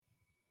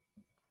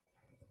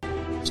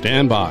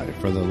Stand by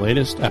for the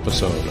latest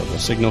episode of the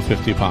Signal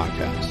 50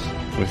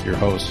 podcast with your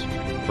hosts,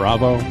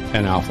 Bravo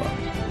and Alpha,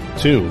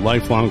 two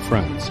lifelong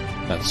friends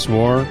that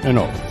swore an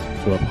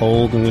oath to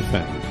uphold and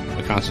defend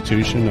the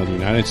Constitution of the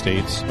United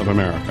States of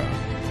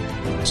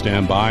America.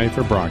 Stand by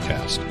for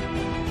broadcast.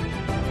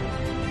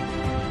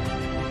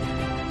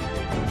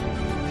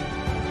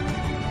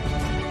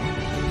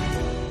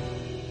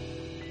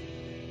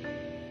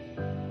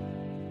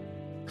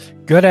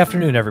 Good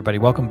afternoon, everybody.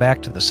 Welcome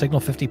back to the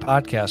Signal 50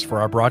 podcast for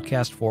our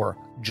broadcast for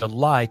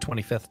July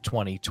 25th,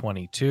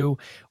 2022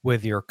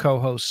 with your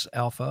co-hosts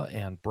Alpha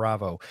and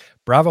Bravo.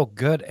 Bravo,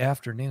 good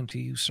afternoon to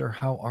you, sir.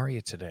 How are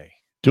you today?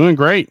 Doing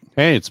great.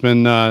 Hey, it's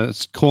been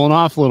it's cooling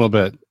off a little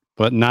bit,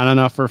 but not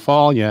enough for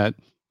fall yet.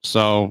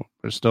 So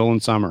we're still in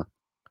summer,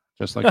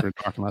 just like we were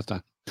talking last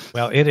time.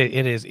 Well, it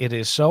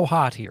is so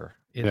hot here.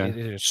 It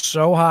is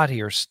so hot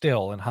here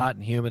still, and hot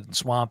and humid and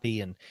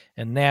swampy and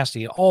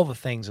nasty, all the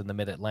things in the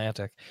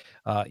mid-Atlantic.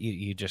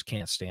 You just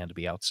can't stand to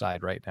be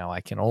outside right now. I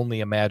can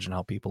only imagine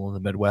how people in the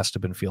Midwest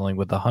have been feeling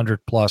with the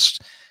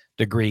 100+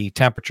 degree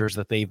temperatures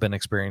that they've been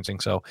experiencing.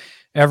 So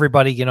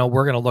everybody,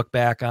 we're going to look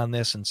back on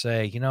this and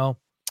say,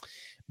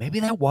 maybe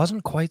that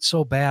wasn't quite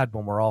so bad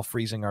when we're all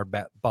freezing our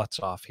butts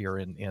off here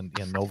in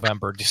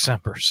November,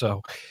 December.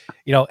 So,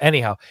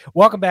 anyhow,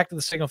 welcome back to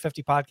the Signal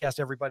 50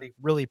 podcast, everybody.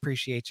 Really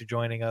appreciate you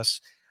joining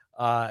us.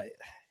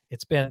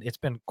 It's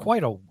been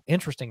quite an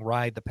interesting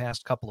ride the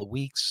past couple of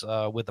weeks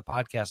with the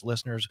podcast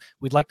listeners.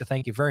 We'd like to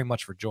thank you very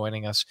much for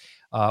joining us.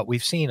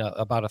 We've seen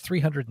about a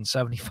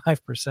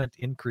 375%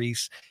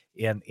 increase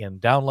in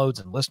downloads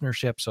and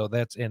listenership. So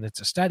it's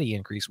a steady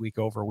increase week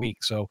over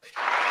week. So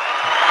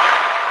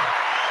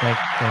Thank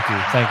you.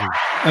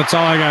 That's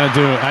all I got to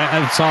do.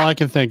 That's all I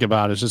can think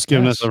about is just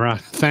giving us a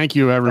round. Thank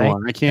you,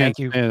 everyone. Thank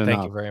you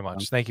very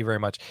much. Thank you very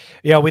much.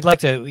 Yeah, we'd like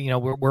to,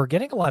 we're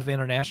getting a lot of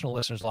international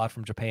listeners, a lot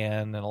from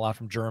Japan and a lot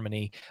from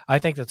Germany. I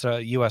think that's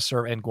a U.S.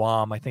 service, and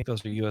Guam. I think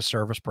those are U.S.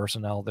 service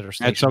personnel that are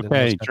stationed.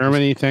 That's okay.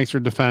 Germany, thanks for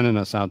defending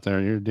us out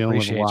there. You're dealing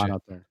with a lot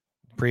out there.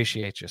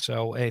 Appreciate you.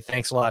 So, hey,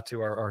 thanks a lot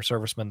to our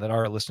servicemen that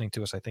are listening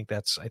to us. I think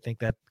that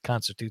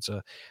constitutes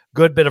a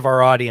good bit of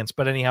our audience.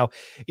 But anyhow,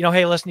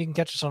 hey, listen, you can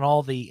catch us on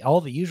all the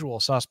usual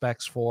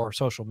suspects for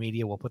social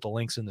media. We'll put the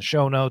links in the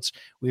show notes.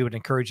 We would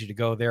encourage you to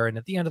go there. And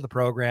at the end of the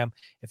program,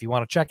 if you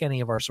want to check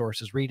any of our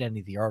sources, read any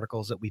of the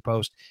articles that we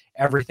post,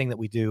 everything that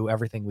we do,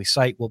 everything we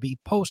cite will be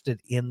posted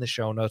in the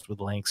show notes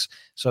with links.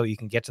 So you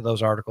can get to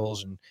those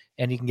articles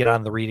and you can get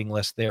on the reading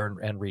list there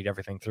and read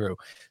everything through.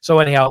 So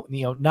anyhow,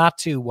 not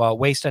to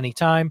waste any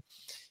time.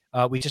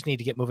 We just need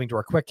to get moving to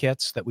our quick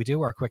hits that we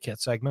do, our quick hit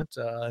segment.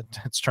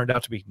 It's turned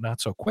out to be not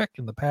so quick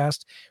in the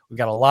past. We've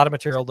got a lot of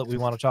material that we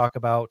want to talk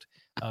about.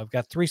 We've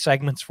got 3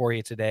 segments for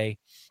you today,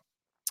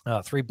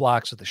 3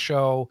 blocks of the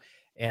show,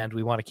 and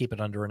we want to keep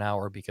it under an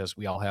hour because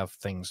we all have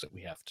things that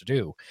we have to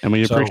do. And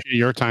we appreciate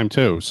your time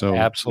too. So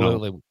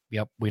absolutely.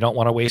 Yep. We don't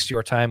want to waste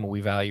your time, and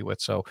we value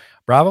it. So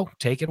Bravo,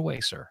 take it away,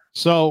 sir.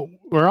 So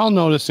we're all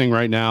noticing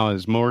right now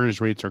as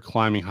mortgage rates are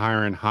climbing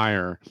higher and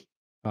higher,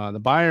 the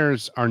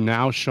buyers are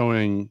now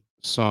showing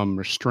some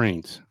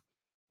restraint.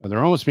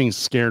 They're almost being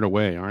scared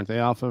away, aren't they,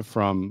 Alpha,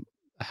 from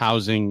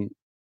housing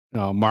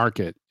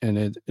market, and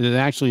it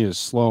actually is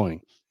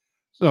slowing.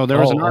 So there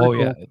was an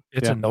article.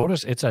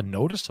 It's a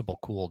noticeable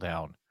cool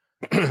down.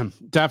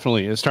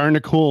 Definitely, it's starting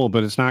to cool,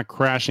 but it's not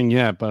crashing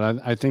yet.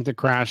 But I think the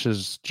crash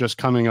is just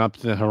coming up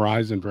the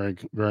horizon very,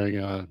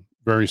 very,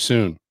 very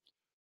soon.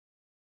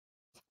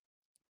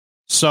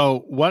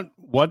 So what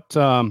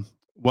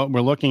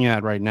we're looking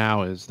at right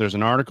now is there's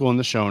an article in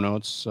the show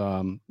notes.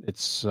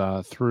 It's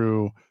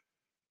through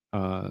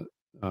the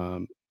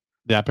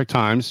Epoch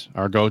Times,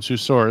 our go-to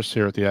source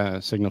here at the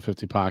Signal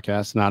 50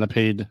 podcast. Not a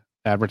paid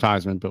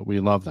advertisement, but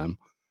we love them.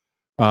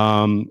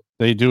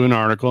 They do an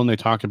article and they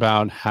talk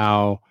about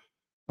how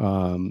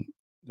the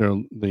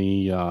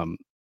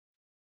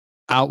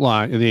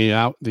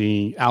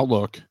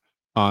outlook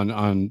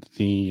on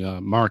the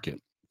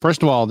market.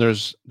 First of all,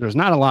 there's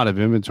not a lot of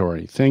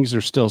inventory. Things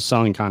are still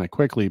selling kind of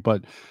quickly,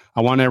 but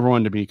I want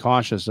everyone to be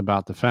cautious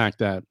about the fact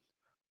that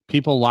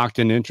people locked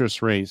in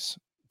interest rates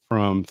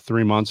from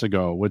 3 months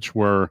ago, which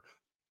were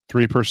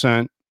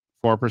 3%,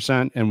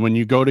 4%. And when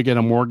you go to get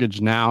a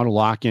mortgage now to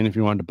lock in, if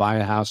you wanted to buy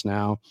a house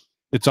now,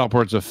 it's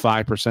upwards of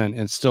 5%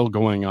 and still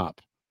going up.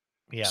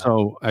 Yeah.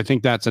 So I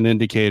think that's an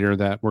indicator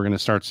that we're going to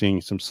start seeing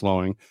some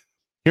slowing.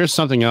 Here's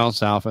something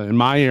else, Alpha. In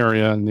my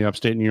area, in the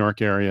upstate New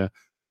York area,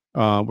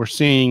 we're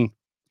seeing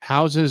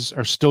houses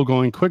are still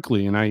going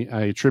quickly, and I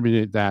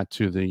attributed that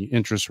to the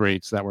interest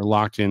rates that were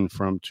locked in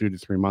from 2 to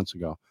 3 months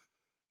ago.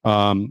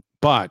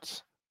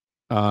 But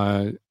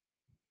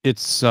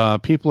it's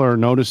people are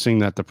noticing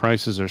that the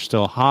prices are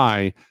still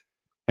high,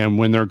 and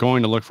when they're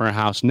going to look for a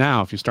house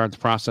now, if you start the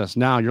process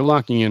now, you're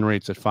locking in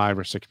rates at 5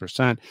 or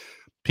 6%.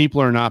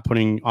 People are not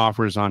putting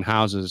offers on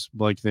houses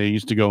like they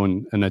used to go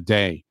in a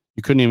day.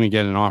 You couldn't even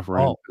get an offer.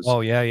 Yeah.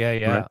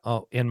 Right?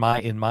 Oh, in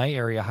my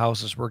area,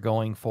 houses were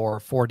going for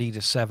 $40,000 to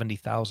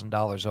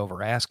 $70,000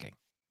 over asking.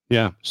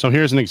 Yeah. So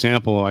here's an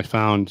example I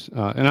found,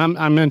 and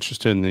I'm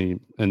interested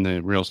in the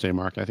real estate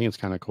market. I think it's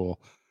kind of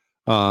cool.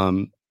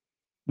 Um,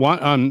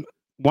 one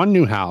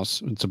new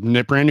house. It's a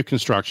brand new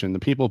construction. The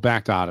people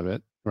backed out of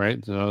it,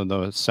 right? So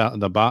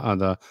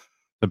the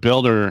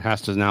builder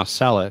has to now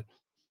sell it.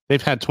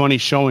 They've had 20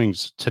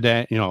 showings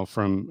today,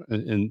 from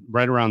in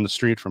right around the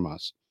street from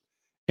us,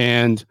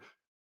 and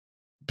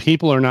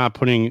people are not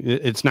putting.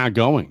 It's not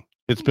going.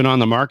 It's been on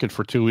the market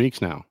for 2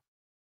 weeks now,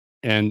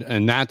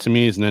 and that to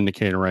me is an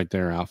indicator right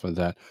there, Alpha,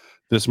 that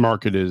this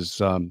market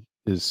is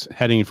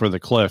heading for the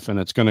cliff and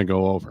it's going to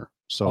go over.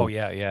 So,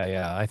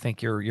 yeah. I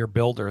think your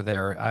builder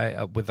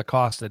there, with the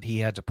cost that he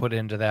had to put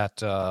into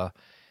that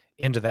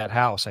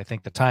house, I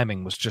think the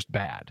timing was just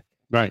bad.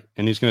 Right,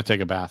 and he's going to take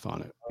a bath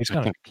on it. He's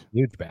going to take a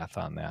huge bath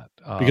on that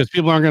because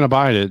people aren't going to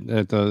buy it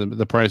at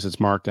the price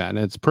it's marked at, and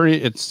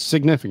it's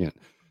significant.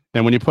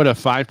 And when you put a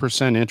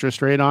 5%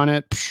 interest rate on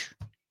it,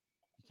 you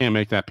can't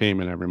make that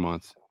payment every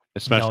month,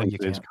 especially in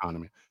today's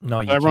economy.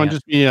 No, so everyone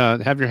can't.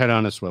 Just have your head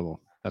on a swivel.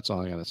 That's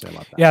all I got to say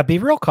about that. Yeah, be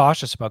real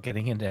cautious about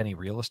getting into any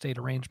real estate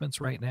arrangements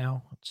right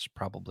now. It's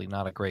probably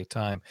not a great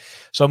time.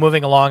 So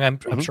moving along,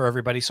 I'm sure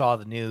everybody saw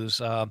the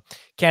news.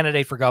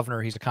 Candidate for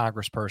governor, he's a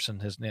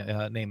congressperson. His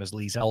name is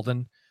Lee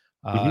Zeldin.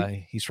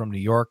 He's from New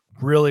York.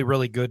 Really,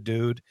 really good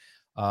dude.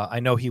 I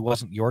know he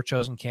wasn't your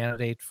chosen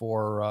candidate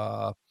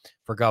for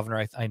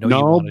governor. I know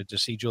you wanted to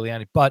see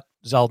Giuliani, but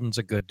Zeldin's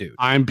a good dude.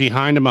 I'm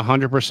behind him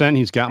 100%.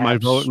 He's got my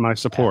vote and my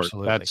support.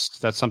 Absolutely.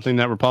 That's something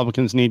that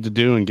Republicans need to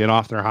do and get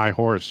off their high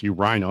horse, you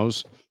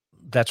rhinos.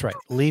 That's right.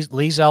 Lee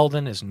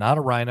Zeldin is not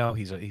a rhino.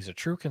 He's a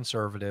true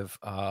conservative.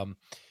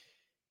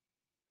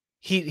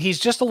 He's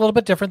just a little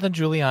bit different than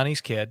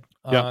Giuliani's kid.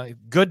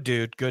 Good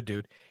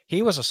dude.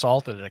 He was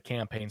assaulted at a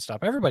campaign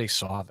stop. Everybody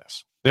saw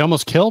this. They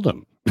almost killed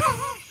him.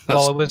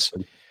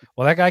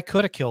 That guy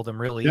could have killed him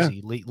real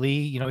easy. Yeah.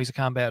 Lee, he's a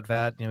combat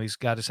vet. He's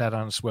got his head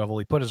on a swivel.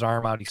 He put his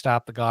arm out. He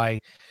stopped the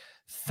guy.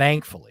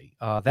 Thankfully,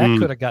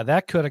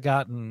 that could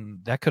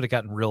have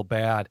gotten real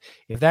bad.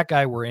 If that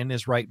guy were in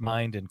his right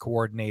mind and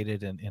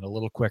coordinated and a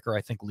little quicker,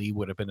 I think Lee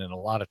would have been in a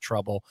lot of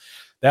trouble.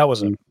 That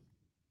was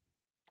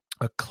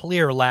a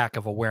clear lack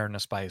of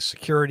awareness by his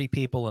security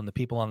people and the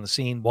people on the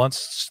scene.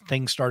 Once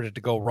things started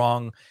to go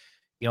wrong,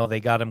 they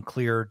got him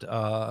cleared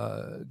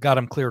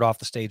off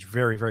the stage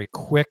very, very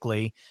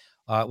quickly.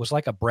 It was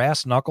like a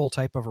brass knuckle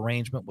type of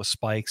arrangement with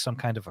spikes, some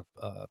kind of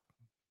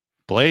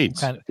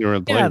blades. There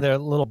are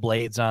little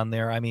blades on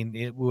there. I mean,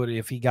 it would,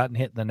 if he gotten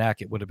hit in the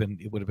neck, it would have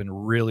been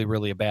really,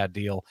 really a bad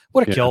deal.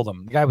 Would have killed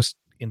him. The guy was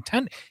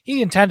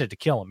intended to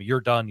kill him.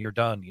 You're done.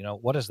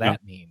 What does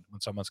that mean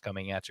when someone's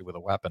coming at you with a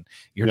weapon?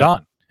 You're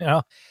done.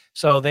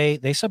 So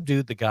they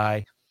subdued the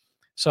guy.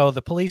 So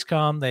the police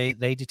come, they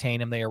detain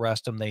him, they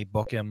arrest him, they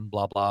book him,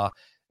 blah, blah.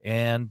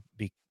 And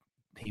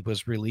he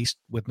was released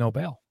with no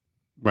bail.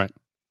 Right.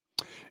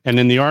 And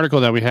in the article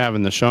that we have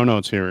in the show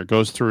notes here, it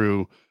goes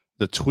through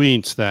the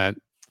tweets that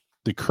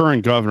the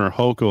current governor,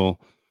 Hochul,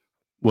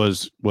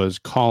 was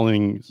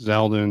calling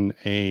Zeldin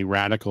a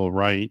radical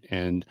right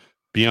and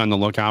be on the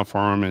lookout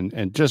for him,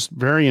 and just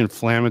very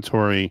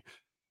inflammatory,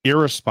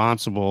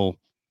 irresponsible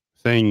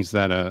things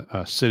that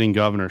a sitting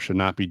governor should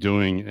not be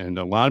doing. And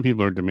a lot of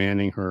people are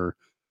demanding her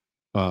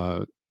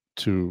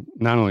to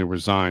not only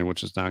resign,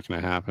 which is not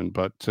going to happen,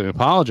 but to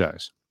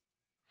apologize.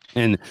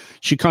 And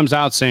she comes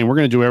out saying, we're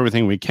going to do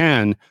everything we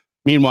can.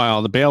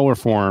 Meanwhile, the bail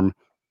reform,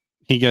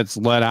 he gets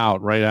let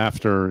out right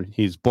after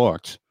he's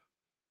booked.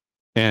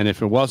 And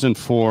if it wasn't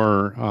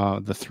for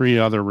the three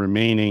other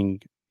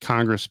remaining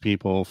Congress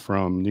people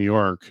from New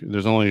York,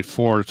 there's only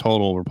 4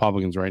 total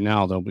Republicans right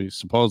now. There'll be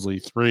supposedly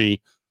 3,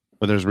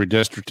 but there's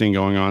redistricting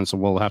going on, so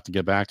we'll have to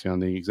get back to you on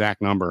the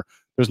exact number.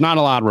 There's not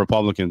a lot of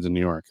Republicans in New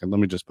York, and let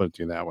me just put it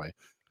to you that way.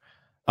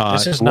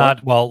 This is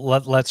not,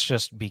 let's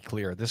just be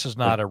clear. This is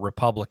not a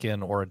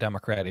Republican or a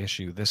Democrat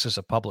issue. This is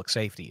a public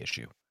safety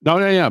issue. No,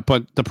 yeah.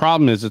 But the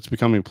problem is it's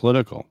becoming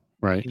political,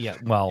 right? Yeah,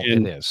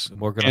 it is.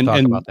 We're going to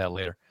talk about that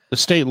later. The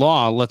state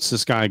law lets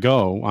this guy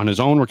go on his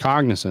own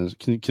recognizance.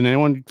 Can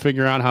anyone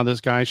figure out how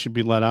this guy should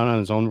be let out on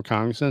his own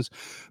recognizance?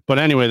 But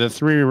anyway,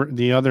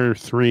 the other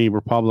 3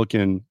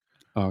 Republican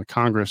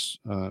Congress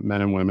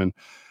men and women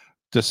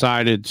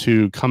decided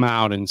to come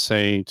out and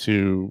say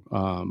to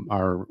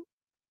our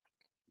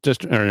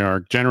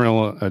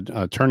general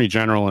attorney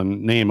general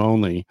in name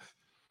only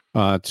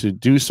to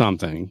do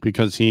something,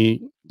 because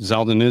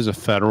Zeldin is a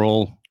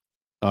federal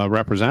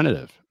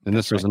representative, and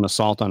this was an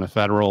assault on a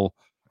federal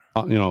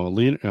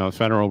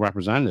federal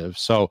representative.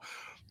 So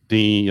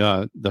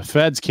the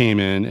feds came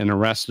in and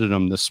arrested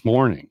him this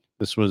morning.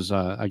 This was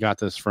I got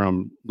this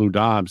from Lou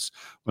Dobbs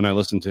when I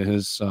listened to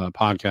his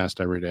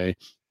podcast every day,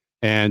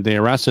 and they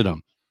arrested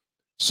him.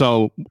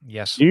 So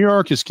yes, New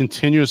York is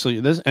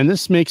continuously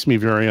this makes me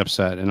very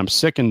upset, and I'm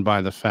sickened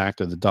by the fact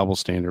of the double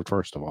standard.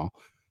 First of all,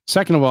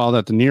 second of all,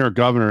 that the New York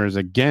governor is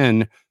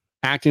again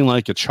acting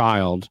like a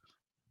child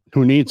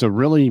who needs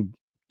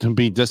to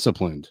be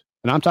disciplined.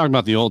 And I'm talking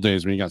about the old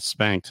days when you got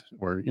spanked,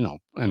 or anyway.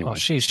 Well,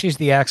 she's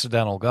the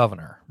accidental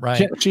governor,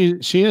 right?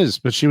 She is,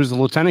 but she was the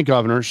lieutenant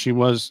governor.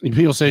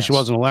 People say she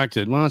wasn't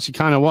elected. Well, she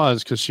kind of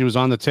was, because she was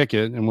on the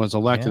ticket and was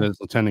elected as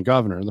lieutenant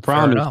governor. The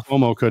problem is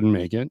Cuomo couldn't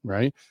make it,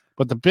 right?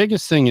 But the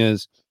biggest thing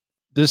is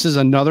this is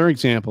another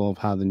example of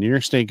how the New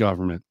York State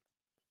government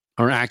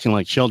are acting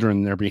like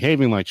children. They're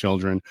behaving like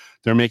children.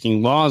 They're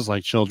making laws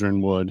like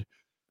children would.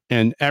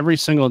 And every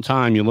single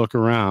time you look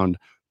around,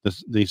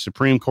 the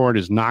Supreme Court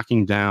is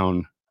knocking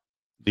down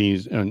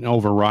these and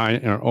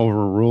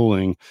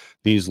overruling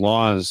these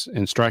laws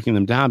and striking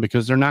them down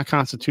because they're not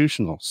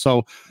constitutional.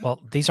 So, well,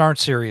 these aren't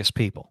serious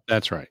people.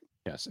 That's right.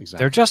 Yes,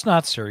 exactly. They're just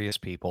not serious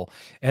people,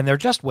 and they're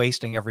just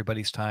wasting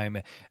everybody's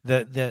time.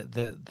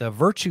 The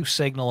virtue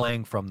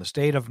signaling from the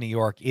state of New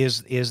York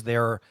is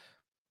their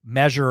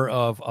measure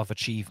of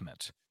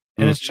achievement,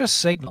 and it's just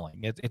signaling.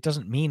 It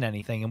doesn't mean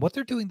anything, and what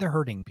they're doing, they're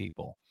hurting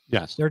people.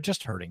 Yes, they're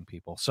just hurting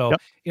people. So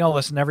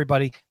listen,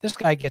 everybody, this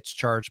guy gets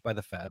charged by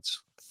the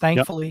feds.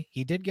 Thankfully,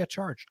 he did get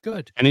charged.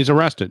 Good, and he's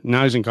arrested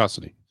now. He's in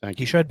custody. Thank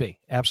you. He should be,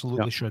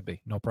 absolutely should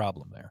be, no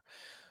problem there.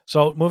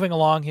 So moving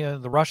along here,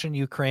 the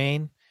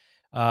Russian-Ukraine.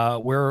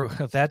 Where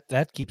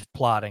that keeps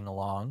plodding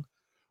along,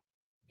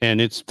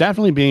 and it's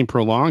definitely being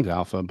prolonged,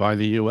 Alpha, by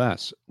the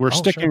U.S. We're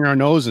sticking our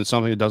nose in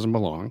something that doesn't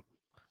belong.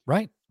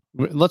 Right.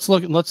 Let's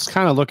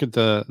kind of look at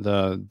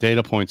the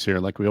data points here,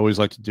 like we always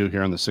like to do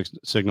here on the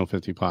Signal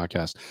 50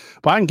 podcast.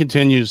 Biden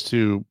continues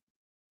to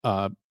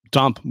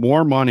dump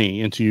more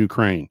money into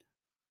Ukraine,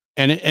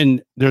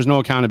 and there's no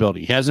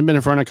accountability. He hasn't been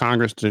in front of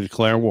Congress to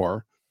declare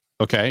war.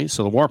 Okay,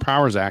 so the War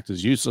Powers Act,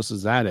 as useless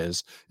as that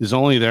is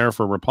only there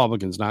for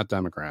Republicans, not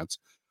Democrats.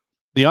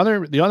 The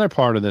other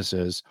part of this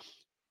is,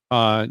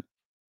 a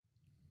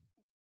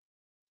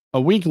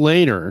week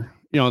later,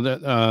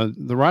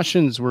 the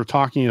Russians were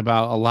talking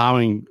about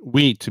allowing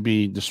wheat to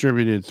be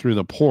distributed through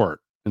the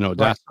port in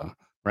Odessa,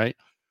 right?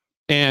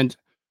 And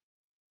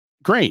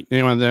great,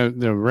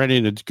 they're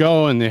ready to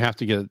go, and they have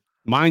to get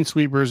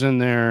minesweepers in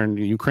there, and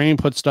Ukraine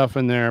put stuff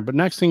in there. But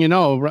next thing you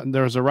know,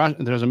 there's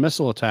a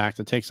missile attack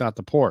that takes out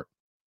the port.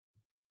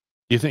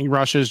 You think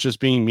Russia is just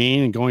being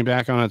mean and going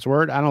back on its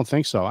word? I don't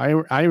think so.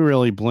 I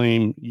really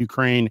blame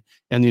Ukraine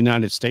and the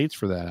United States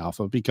for that,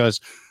 Alpha, because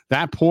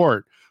that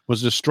port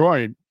was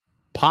destroyed,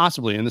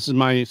 possibly, and this is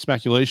my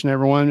speculation,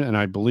 everyone, and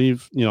I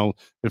believe,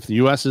 if the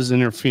U.S. is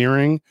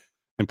interfering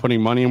and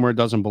putting money in where it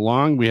doesn't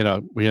belong, we had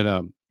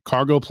a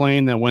cargo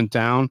plane that went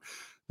down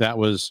that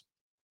was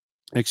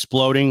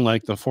exploding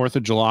like the 4th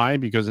of July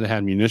because it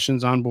had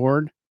munitions on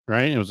board,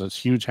 right? It was a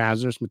huge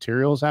hazardous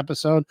materials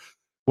episode.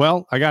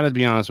 Well, I got to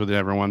be honest with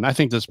everyone. I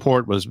think this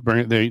port was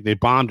they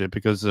bombed it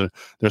because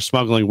they're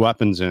smuggling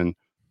weapons in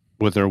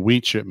with their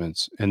wheat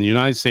shipments, and the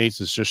United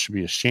States should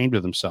be ashamed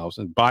of themselves,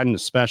 and Biden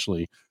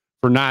especially,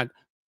 for not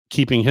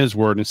keeping his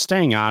word and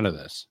staying out of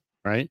this.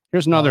 Right?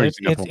 Here's another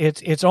example.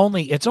 It's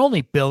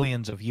only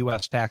billions of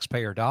U.S.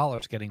 taxpayer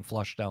dollars getting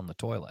flushed down the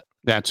toilet.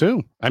 That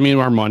too. I mean,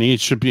 our money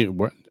should be.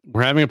 We're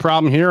having a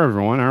problem here,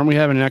 everyone. Aren't we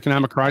having an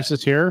economic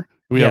crisis here?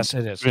 Yes,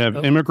 it is. We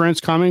have immigrants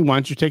coming. Why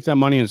don't you take that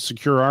money and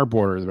secure our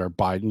border there,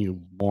 Biden,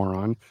 you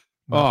moron?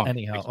 Well,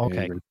 anyhow,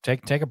 okay.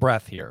 Take a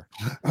breath here.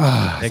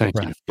 Take a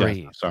breath.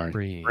 Breathe. Yeah, sorry.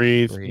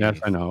 Breathe. Yes,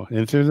 I know.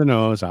 In through the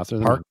nose, out through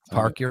the mouth.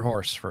 Park your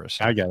horse for a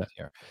second. I get it.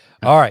 Here.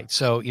 All right.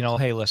 So,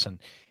 hey, listen.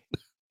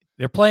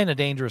 They're playing a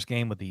dangerous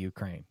game with the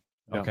Ukraine.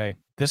 Okay. Yeah.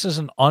 This is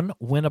an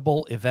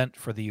unwinnable event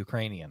for the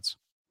Ukrainians.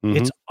 Mm-hmm.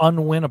 It's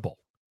unwinnable.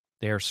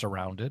 They're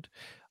surrounded.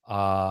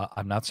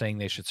 I'm not saying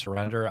they should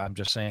surrender. I'm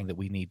just saying that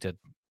we need to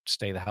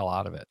stay the hell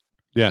out of it.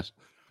 Yes.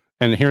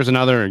 And here's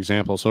another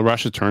example. So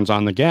Russia turns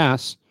on the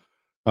gas,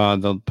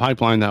 the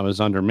pipeline that was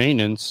under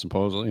maintenance,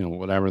 supposedly,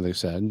 whatever they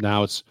said.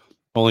 Now it's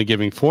only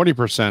giving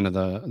 40% of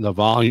the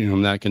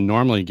volume that it can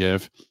normally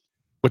give,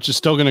 which is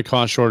still going to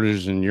cause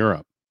shortages in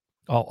Europe.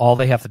 All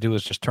they have to do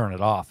is just turn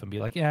it off and be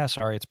like, yeah,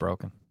 sorry, it's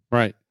broken.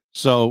 Right.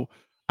 So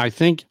I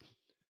think,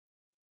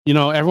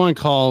 everyone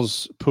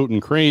calls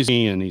Putin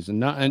crazy and he's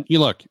not. And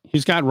look,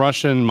 he's got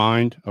Russia in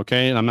mind.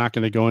 Okay. And I'm not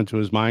going to go into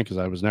his mind because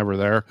I was never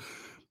there.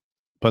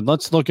 But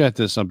let's look at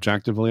this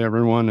objectively,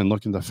 everyone, and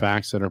look at the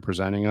facts that are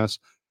presenting us.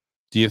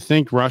 Do you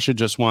think Russia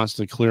just wants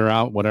to clear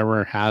out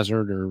whatever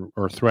hazard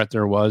or threat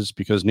there was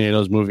because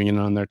NATO's moving in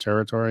on their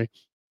territory?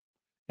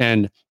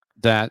 And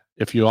that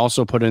if you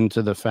also put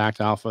into the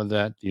fact, Alpha,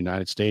 that the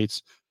United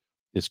States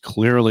is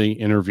clearly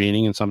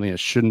intervening in something that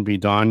shouldn't be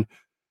done,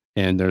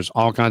 and there's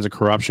all kinds of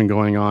corruption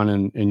going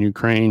on in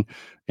Ukraine,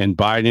 and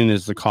Biden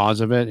is the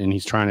cause of it, and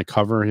he's trying to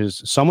cover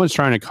someone's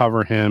trying to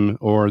cover him,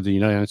 or the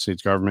United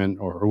States government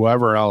or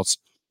whoever else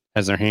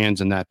has their hands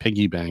in that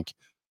piggy bank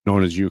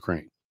known as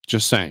Ukraine.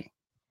 Just saying.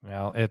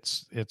 Well,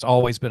 it's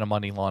always been a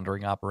money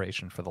laundering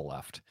operation for the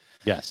left.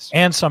 Yes.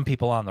 And some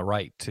people on the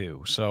right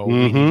too. So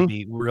we need to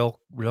be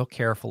real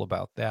careful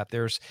about that.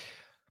 There's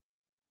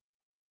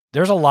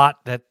a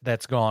lot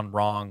that's gone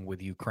wrong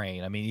with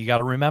Ukraine. I mean, you got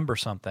to remember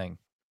something.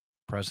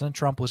 President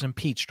Trump was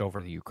impeached over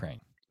the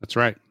Ukraine. That's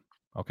right.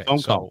 Okay.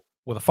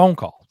 With a phone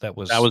call that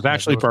was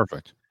actually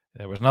perfect.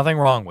 There was nothing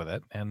wrong with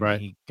it, and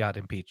he got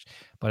impeached.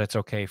 But it's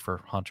okay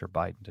for Hunter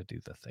Biden to do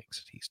the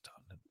things that he's done.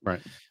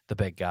 Right. The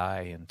big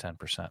guy and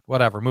 10%,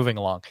 whatever. Moving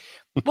along,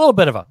 a little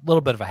bit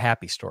of a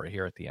happy story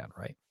here at the end,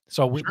 right?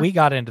 So we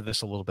got into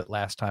this a little bit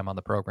last time on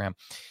the program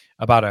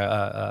about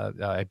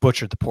I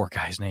butchered the poor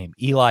guy's name,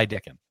 Eli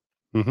Dicken.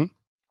 Mm-hmm.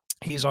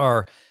 He's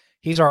our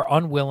He's our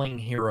unwilling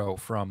hero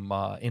from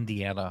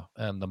Indiana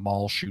and the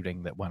mall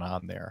shooting that went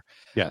on there.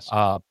 Yes.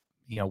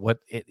 You know what?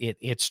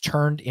 It's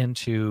turned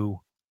into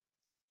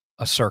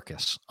a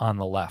circus on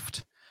the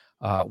left,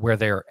 where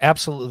they're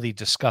absolutely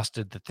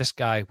disgusted that this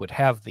guy would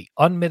have the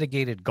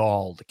unmitigated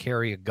gall to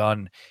carry a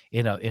gun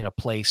in a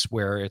place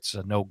where it's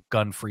a no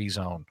gun free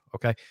zone.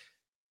 Okay.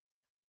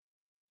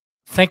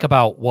 Think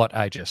about what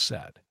I just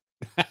said.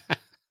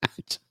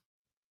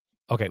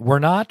 Okay, we're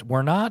not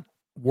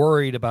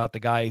worried about the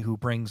guy who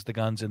brings the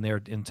guns in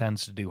there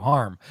intends to do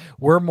harm.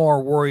 We're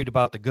more worried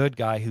about the good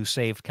guy who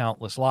saved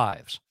countless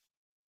lives.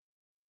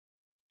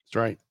 That's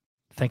right.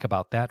 Think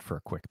about that for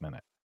a quick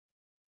minute.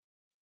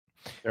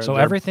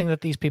 Everything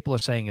that these people are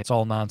saying, it's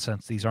all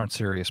nonsense. These aren't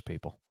serious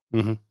people.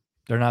 Mm-hmm.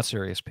 They're not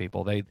serious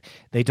people.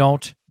 They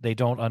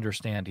don't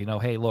understand. You know,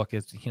 hey, look,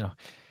 it's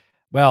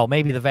well,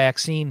 maybe the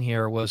vaccine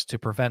here was to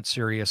prevent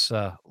serious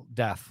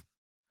death.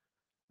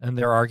 And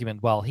their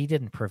argument, well, he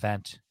didn't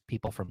prevent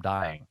people from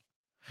dying.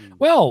 Mm.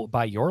 Well,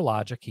 by your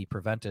logic, he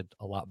prevented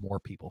a lot more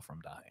people from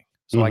dying.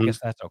 So I guess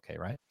that's okay,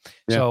 right?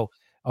 Yeah.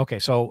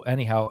 So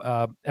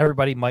anyhow,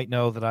 everybody might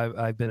know that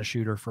I've been a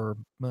shooter for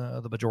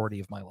the majority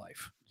of my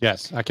life.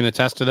 Yes, I can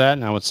attest to that,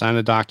 and I would sign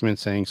a document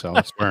saying so.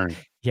 Swearing.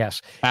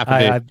 Yes.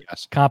 I'm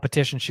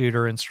competition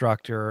shooter,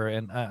 instructor,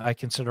 and I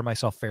consider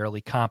myself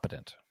fairly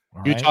competent.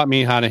 You taught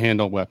me how to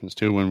handle weapons,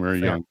 too, when we were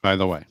young, by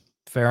the way.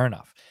 Fair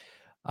enough.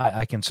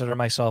 I consider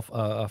myself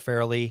a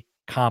fairly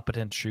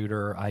competent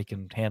shooter. I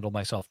can handle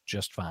myself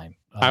just fine.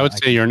 I would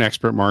say you're an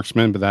expert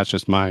marksman, but that's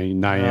just my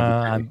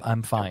naive.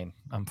 I'm fine.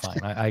 I'm fine.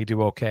 I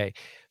do okay.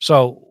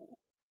 So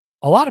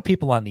a lot of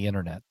people on the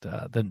internet,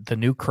 the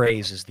new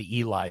craze is the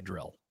Eli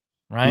drill,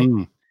 right?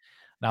 Mm.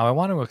 Now I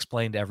want to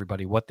explain to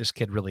everybody what this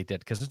kid really did,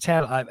 because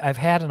I've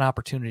had an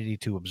opportunity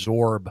to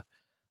absorb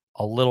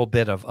a little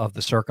bit of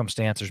the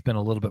circumstance. There's been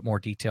a little bit more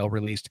detail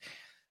released.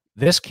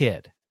 This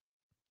kid,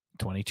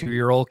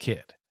 22-year-old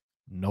kid,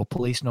 no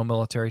police, no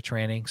military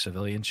training,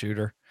 civilian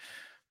shooter,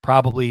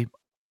 probably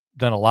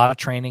done a lot of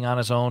training on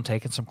his own,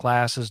 taken some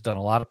classes, done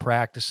a lot of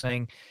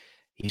practicing.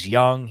 He's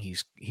young.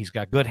 He's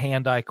got good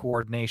hand-eye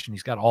coordination.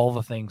 He's got all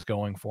the things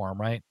going for him,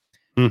 right?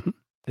 Mm-hmm.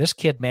 This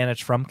kid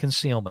managed from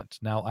concealment.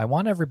 Now, I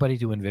want everybody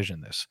to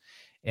envision this.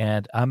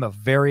 And I'm a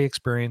very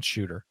experienced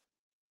shooter.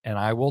 And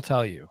I will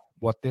tell you,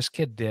 what this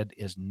kid did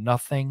is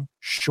nothing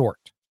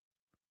short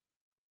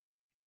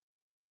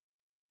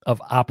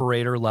of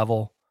operator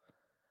level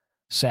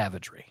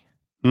savagery.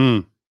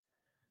 Mm.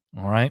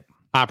 All right.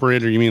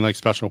 Operator, you mean like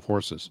special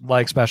forces?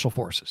 Like special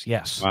forces,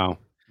 yes. Wow.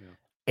 Yeah.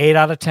 8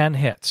 out of 10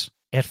 hits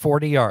at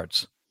 40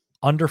 yards,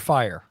 under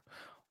fire,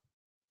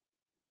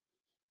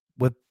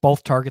 with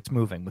both targets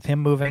moving, with him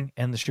moving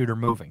and the shooter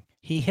moving.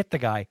 He hit the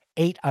guy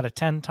 8 out of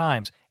 10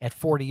 times at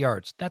 40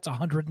 yards. That's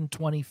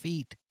 120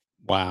 feet.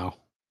 Wow.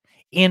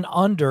 In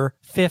under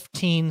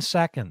 15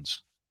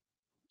 seconds.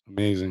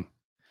 Amazing.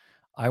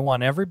 I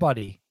want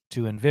everybody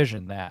to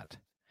envision that.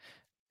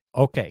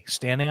 Okay,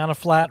 standing on a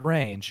flat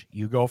range,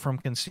 you go from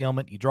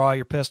concealment, you draw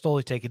your pistol,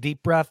 you take a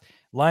deep breath,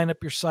 line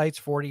up your sights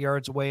 40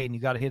 yards away, and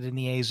you got to hit in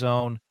the A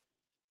zone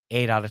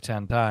 8 out of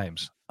 10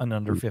 times in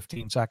under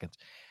 15 seconds.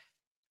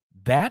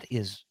 That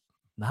is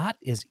not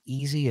as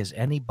easy as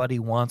anybody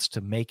wants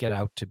to make it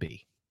out to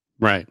be.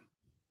 Right.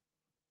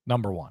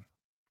 Number one.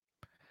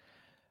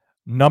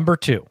 Number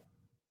two.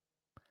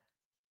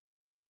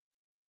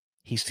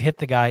 He's hit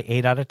the guy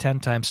 8 out of 10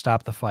 times,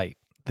 stop the fight.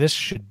 This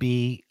should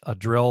be a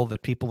drill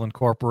that people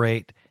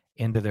incorporate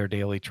into their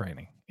daily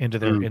training, into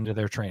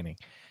their training.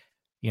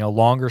 You know,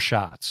 longer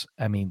shots.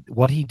 I mean,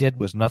 what he did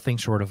was nothing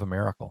short of a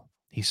miracle.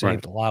 He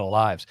saved a lot of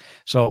lives.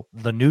 So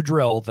the new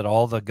drill that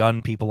all the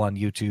gun people on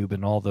YouTube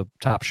and all the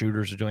top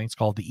shooters are doing, it's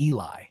called the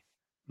Eli.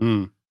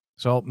 Mm.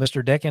 So,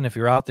 Mr. Dickin, if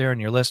you're out there and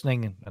you're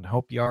listening, and I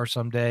hope you are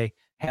someday,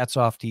 hats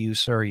off to you,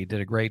 sir. You did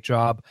a great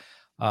job.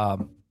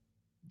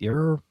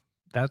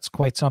 That's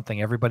quite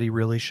something. Everybody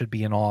really should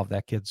be in awe of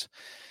that kid's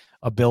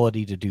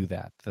ability to do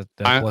that.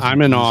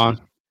 I'm in awe.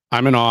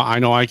 I'm in awe. I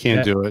know I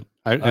can't do it.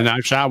 And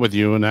I've shot with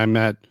you, and I'm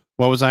at,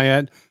 what was I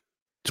at?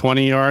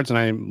 20 yards, and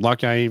I'm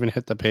lucky I even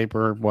hit the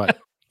paper,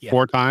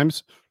 4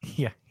 times?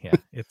 Yeah.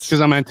 It's because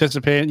I'm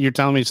anticipating. You're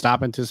telling me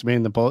stop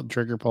anticipating the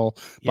trigger pull,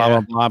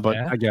 blah, blah, but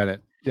I get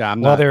it. Yeah,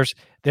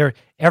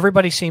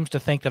 everybody seems to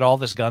think that all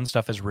this gun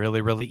stuff is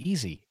really, really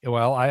easy.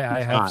 Well,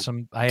 I have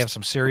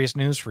some serious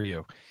news for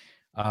you.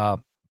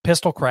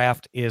 Pistol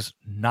craft is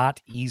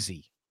not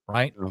easy,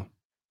 right? No.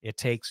 It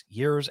takes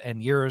years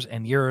and years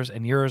and years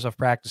and years of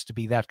practice to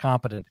be that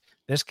competent.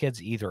 This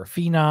kid's either a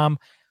phenom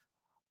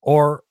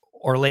or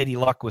Lady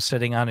Luck was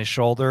sitting on his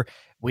shoulder.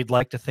 We'd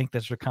like to think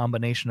there's a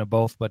combination of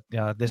both, but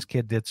this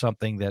kid did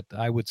something that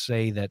I would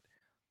say that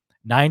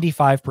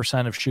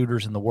 95% of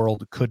shooters in the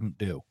world couldn't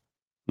do.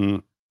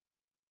 Mm.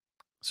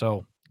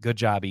 So good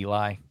job,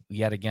 Eli.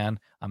 Yet again,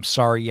 I'm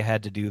sorry you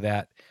had to do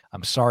that.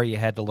 I'm sorry you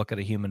had to look at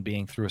a human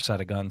being through a set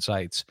of gun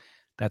sights.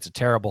 That's a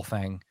terrible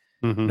thing.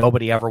 Mm-hmm.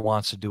 Nobody ever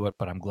wants to do it,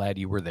 but I'm glad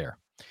you were there.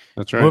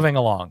 That's right. Moving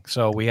along.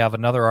 So we have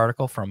another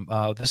article from,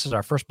 this is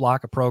our first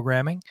block of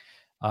programming,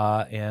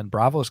 and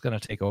Bravo is going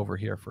to take over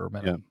here for a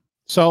minute.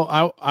 So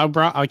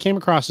I came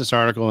across this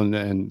article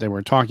and they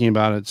were talking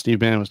about it. Steve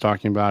Bannon was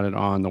talking about it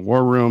on the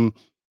War Room.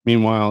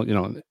 Meanwhile,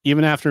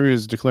 even after he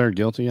was declared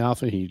guilty,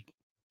 Alpha, he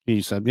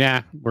said,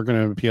 "Yeah, we're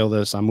going to appeal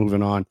this. I'm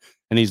moving on,"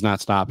 and he's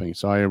not stopping.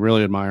 So I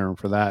really admire him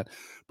for that.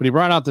 But he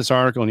brought out this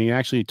article and he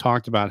actually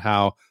talked about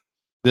how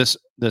this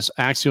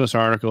Axios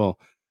article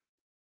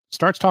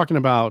starts talking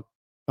about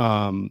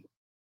the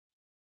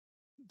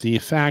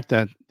fact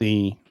that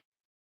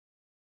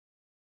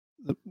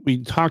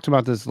we talked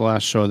about this the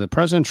last show, that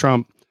President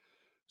Trump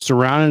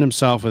surrounded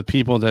himself with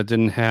people that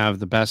didn't have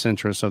the best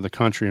interests of the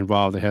country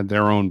involved. They had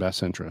their own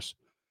best interests.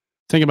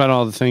 Think about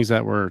all the things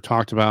that were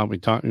talked about. We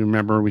talked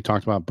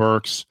about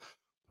Birx,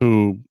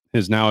 who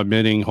is now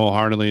admitting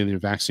wholeheartedly the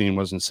vaccine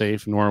wasn't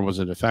safe, nor was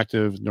it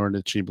effective, nor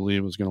did she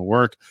believe it was going to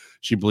work.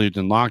 She believed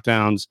in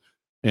lockdowns,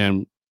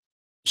 and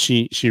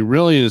she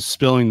really is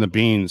spilling the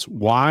beans.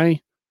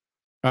 Why?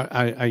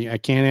 I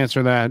can't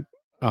answer that.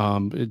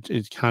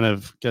 It kind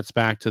of gets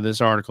back to this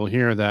article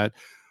here that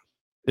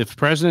if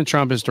President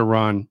Trump is to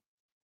run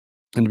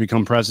and to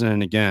become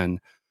president again,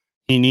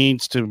 he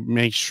needs to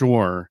make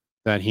sure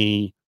that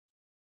he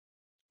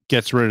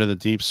gets rid of the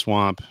deep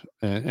swamp,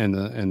 and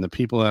the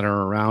people that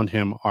are around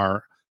him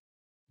are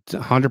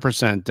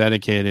 100%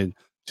 dedicated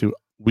to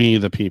we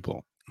the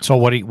people. So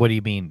what do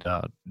you mean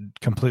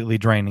completely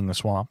draining the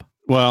swamp?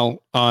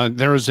 Well,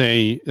 there was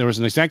an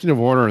executive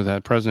order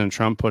that President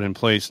Trump put in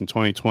place in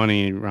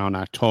 2020 around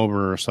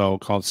October or so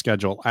called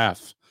Schedule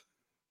F.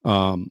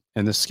 And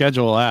the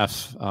Schedule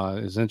F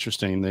is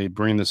interesting. They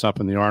bring this up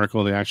in the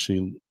article. There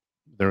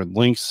are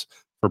links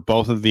for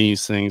both of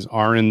these things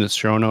are in the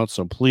show notes,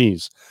 so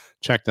please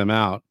check them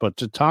out. But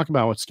to talk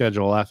about what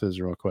Schedule F is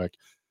real quick,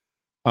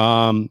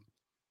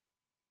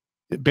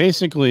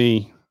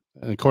 basically,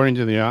 according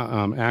to the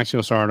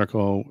Axios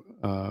article,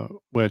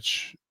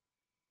 which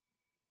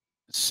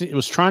it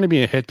was trying to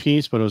be a hit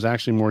piece, but it was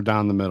actually more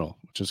down the middle,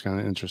 which is kind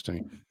of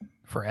interesting.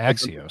 For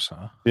Axios,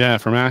 huh? Yeah,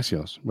 from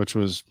Axios, which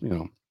was,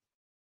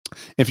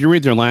 if you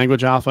read their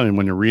language, Alpha, and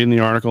when you're reading the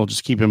article,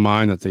 just keep in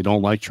mind that they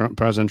don't like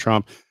President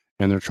Trump,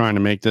 and they're trying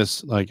to make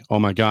this like, oh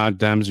my God,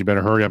 Dems, you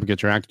better hurry up and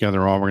get your act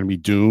together, or we're going to be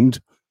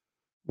doomed.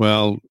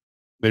 Well,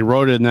 they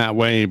wrote it in that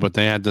way, but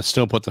they had to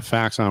still put the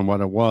facts on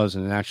what it was,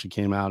 and it actually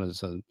came out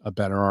as a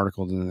better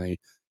article than they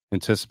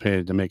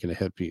anticipated to make it a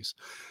hit piece.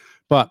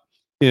 But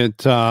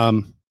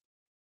Biden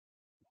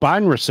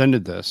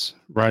rescinded this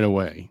right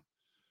away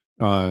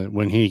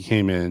when he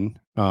came in,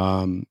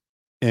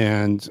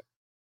 and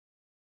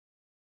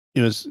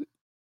it was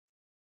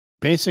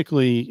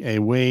basically a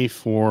way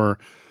for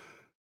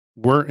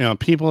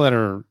people that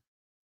are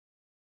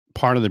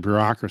part of the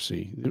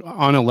bureaucracy,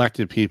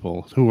 unelected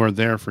people who are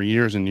there for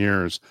years and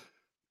years,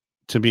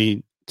 to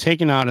be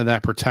taken out of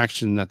that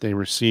protection that they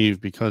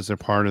receive because they're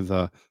part of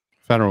the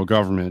federal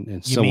government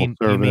and civil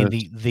service. You mean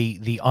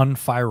the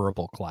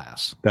unfireable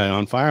class? The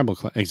unfireable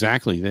class,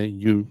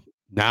 exactly.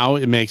 Now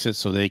it makes it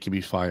so they can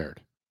be fired,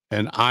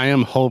 and I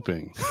am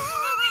hoping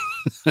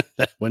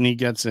that when he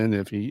gets in,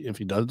 if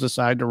he does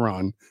decide to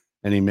run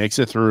and he makes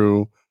it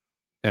through,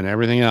 and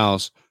everything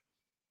else,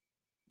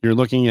 you're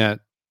looking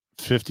at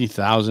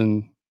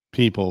 50,000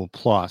 people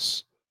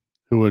plus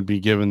who would be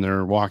given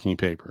their walking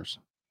papers,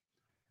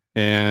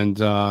 and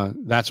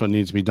that's what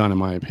needs to be done, in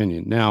my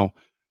opinion. Now,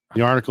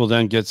 the article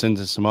then gets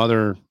into some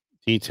other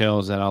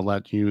details that I'll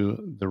let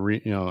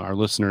our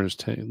listeners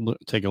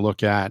take a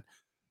look at.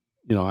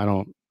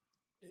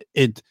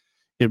 It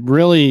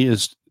really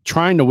is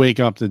trying to wake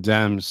up the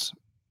Dems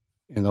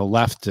and the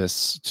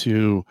leftists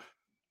to,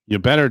 you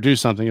better do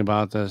something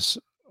about this,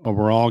 or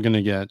we're all going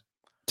to get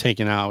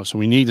taken out. So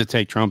we need to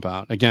take Trump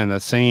out. Again,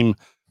 that same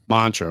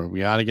mantra, we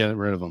got to get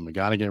rid of him. We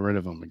got to get rid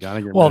of him. We got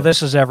to get. Well,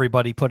 this is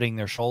everybody putting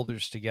their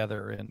shoulders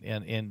together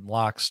in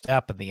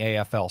lockstep, and the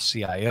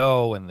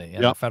AFL-CIO and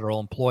the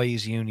Federal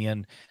Employees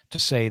Union, to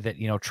say that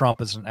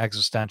Trump is an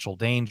existential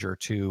danger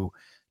to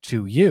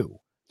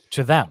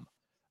them.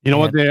 You know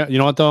what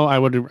though? I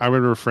would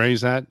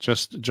rephrase that.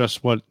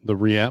 Just what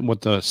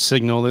the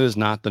signal is,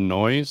 not the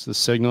noise. The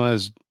signal,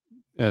 as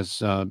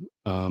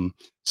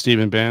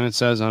Stephen Bannon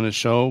says on his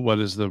show, what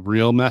is the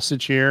real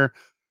message here?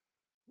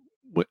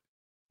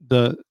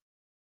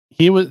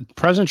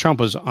 President Trump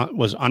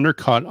was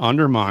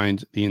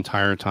undermined the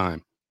entire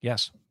time.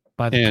 Yes,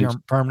 by the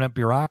permanent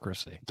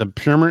bureaucracy.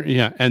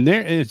 And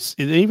it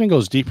even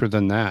goes deeper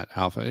than that,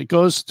 Alpha. It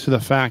goes to the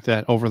fact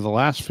that over the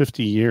last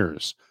 50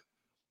 years,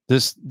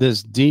 this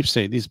deep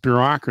state, this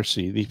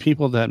bureaucracy, these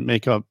people that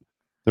make up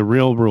the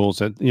real rules,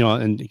 that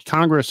and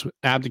Congress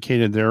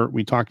abdicated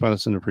we talked about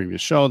this in the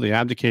previous show, they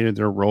abdicated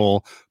their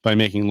role by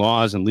making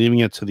laws and leaving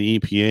it to the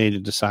EPA to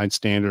decide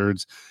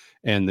standards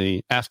and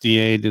the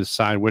FDA to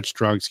decide which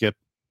drugs get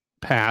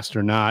passed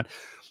or not.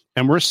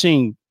 And we're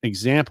seeing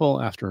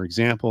example after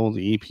example.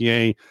 The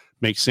EPA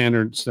makes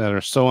standards that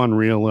are so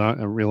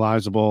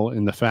unrealizable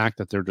in the fact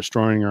that they're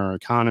destroying our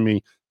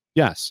economy.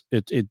 Yes,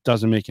 it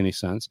doesn't make any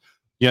sense.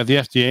 You have the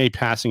FDA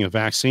passing a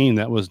vaccine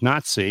that was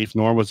not safe,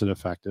 nor was it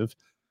effective.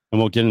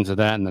 And we'll get into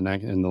that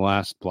in the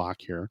last block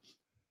here.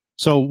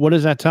 So what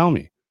does that tell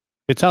me?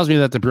 It tells me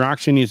that the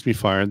bureaucracy needs to be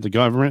fired.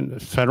 The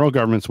federal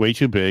government's way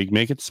too big.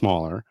 Make it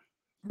smaller.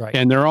 Right.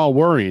 And they're all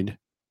worried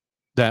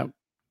that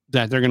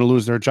they're going to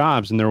lose their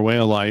jobs and their way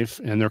of life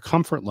and their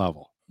comfort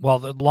level. Well,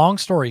 the long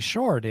story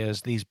short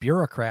is these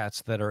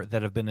bureaucrats that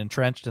have been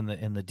entrenched in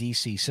the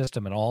DC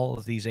system and all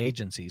of these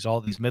agencies,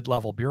 all these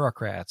mid-level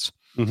bureaucrats.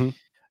 Mm-hmm.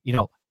 You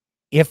know,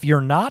 if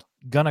you're not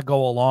going to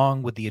go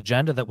along with the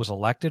agenda that was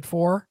elected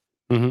for,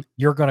 mm-hmm.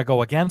 you're going to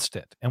go against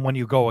it. And when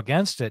you go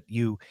against it,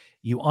 you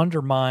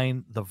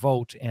undermine the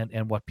vote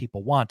and what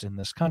people want in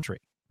this country,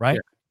 right?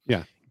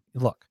 Yeah.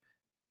 Look,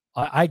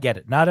 I get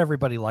it. Not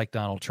everybody likes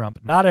Donald Trump.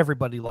 Not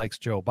everybody likes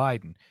Joe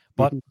Biden.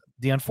 But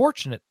the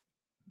unfortunate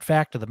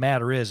fact of the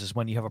matter is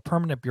when you have a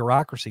permanent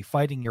bureaucracy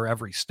fighting your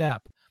every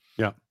step,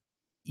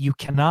 you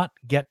cannot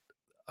get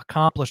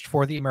accomplished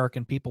for the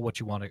American people what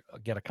you want to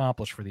get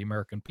accomplished for the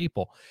American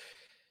people,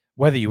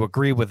 whether you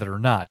agree with it or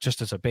not,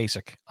 just as a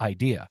basic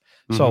idea.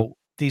 So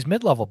these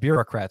mid-level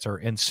bureaucrats are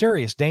in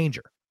serious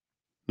danger,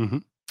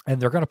 and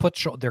they're going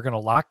to they're going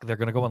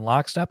to go in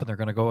lockstep, and they're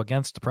going to go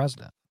against the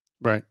president.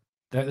 Right.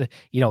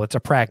 It's a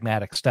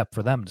pragmatic step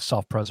for them to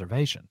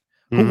self-preservation.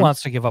 Who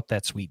wants to give up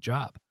that sweet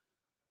job?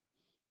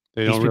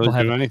 They don't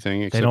really do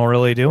anything. They don't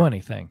really do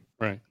anything.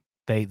 Right.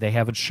 They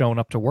haven't shown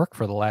up to work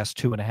for the last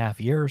 2.5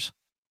 years.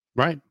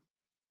 Right.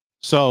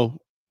 So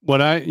what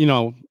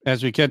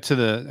as we get to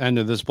the end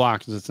of this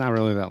block, because it's not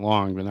really that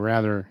long, but I'd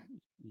rather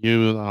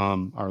you,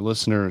 our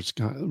listeners,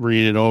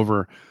 read it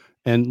over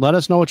and let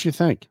us know what you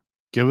think.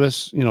 Give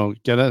us,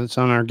 get us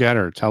on our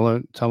getter.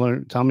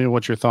 Tell me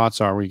what your thoughts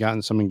are. We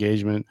gotten some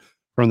engagement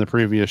from the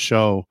previous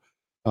show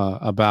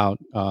about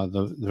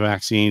the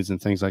vaccines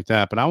and things like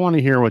that. But I want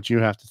to hear what you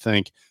have to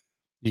think.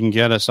 You can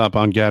get us up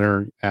on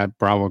Getter at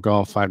Bravo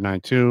Golf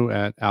 592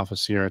 at Alpha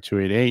Sierra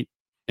 288.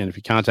 And if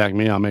you contact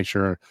me, I'll make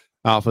sure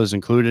Alpha is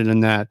included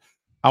in that.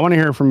 I want to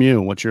hear from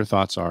you what your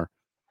thoughts are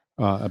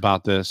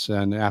about this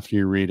and after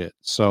you read it.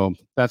 So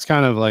that's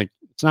kind of like,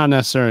 it's not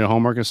necessarily a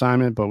homework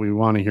assignment, but we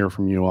want to hear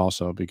from you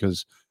also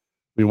because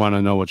we want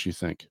to know what you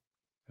think.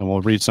 And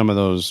we'll read some of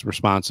those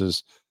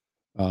responses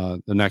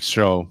the next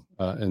show.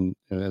 And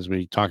as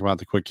we talk about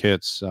the quick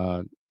hits,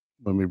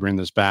 when we bring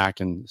this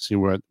back and see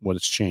what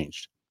it's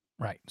changed.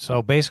 Right.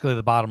 So basically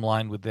the bottom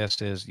line with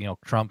this is,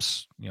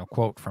 Trump's,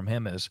 quote from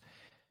him is,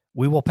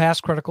 "We will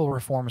pass critical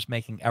reforms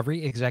making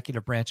every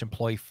executive branch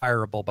employee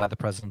fireable by the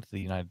president of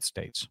the United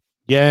States."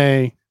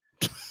 Yay.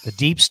 The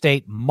deep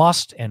state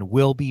must and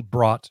will be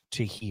brought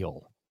to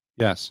heel.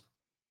 Yes.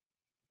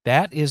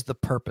 That is the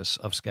purpose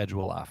of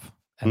Schedule F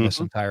and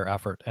this entire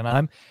effort. And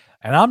I'm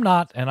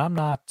not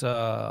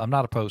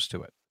opposed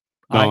to it.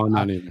 No, I'm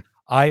not either.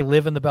 I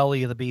live in the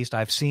belly of the beast.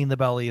 I've seen the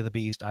belly of the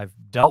beast. I've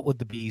dealt with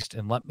the beast.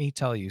 And let me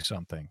tell you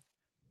something.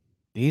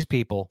 These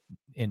people,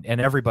 and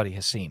everybody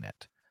has seen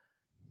it,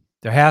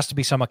 there has to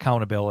be some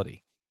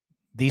accountability.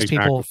 These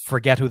people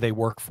forget who they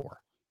work for.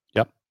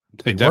 Yep.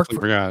 They definitely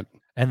forgot.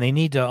 And they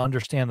need to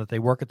understand that they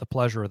work at the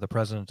pleasure of the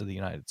president of the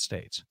United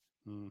States.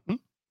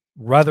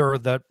 Whether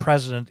the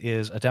president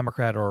is a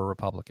Democrat or a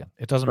Republican,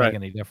 it doesn't make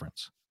any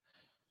difference.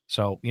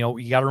 So,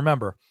 you got to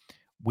remember,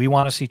 we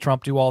want to see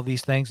Trump do all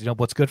these things.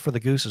 What's good for the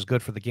goose is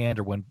good for the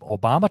gander. When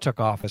Obama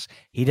took office,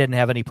 he didn't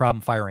have any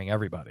problem firing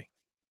everybody.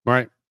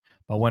 Right.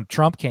 But when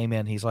Trump came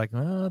in, he's like,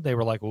 they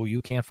were like, "Oh,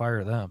 you can't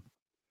fire them.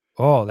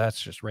 Oh,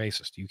 that's just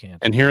racist. You can't."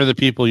 And here are the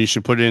people you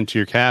should put into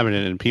your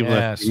cabinet and people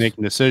that are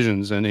making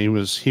decisions. And he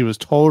was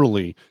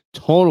totally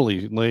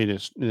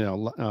latest,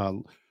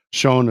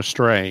 shown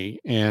astray.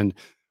 And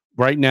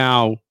right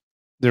now,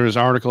 there's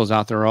articles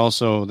out there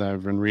also that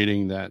I've been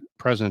reading that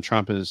President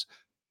Trump is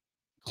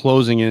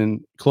closing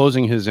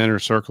his inner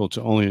circle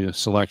to only a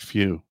select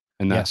few,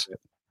 and that's it.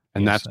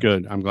 And that's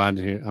good. I'm glad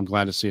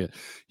to see it.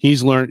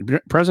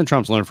 President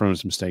Trump's learned from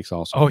his mistakes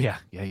also. Oh yeah,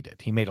 he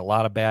did. He made a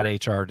lot of bad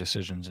HR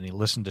decisions, and he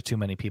listened to too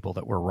many people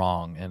that were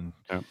wrong. And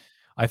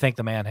I think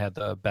the man had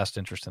the best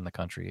interest in the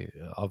country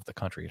at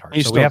heart.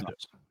 He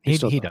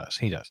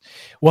does.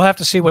 We'll have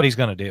to see what he's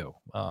going to do.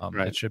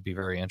 It should be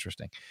very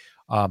interesting.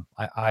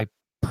 I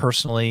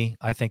personally,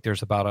 I think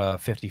there's about a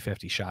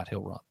 50-50 shot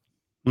he'll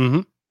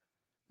run.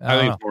 I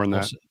think it's more than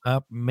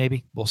that.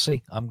 Maybe we'll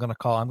see. I'm gonna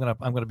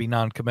be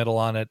non-committal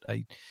on it.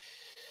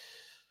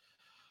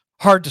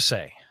 Hard to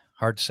say.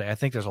 I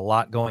think there's a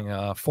lot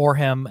going for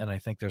him, and I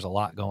think there's a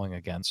lot going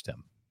against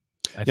him.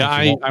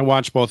 I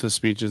watched both his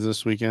speeches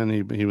this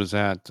weekend. He was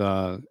at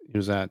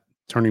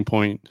Turning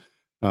Point,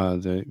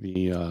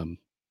 the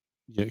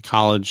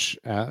college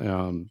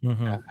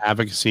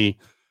advocacy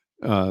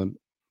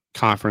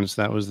conference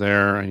that was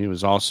there, and he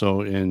was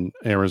also in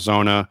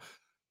Arizona.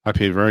 I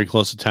pay very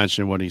close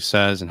attention to what he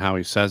says and how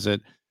he says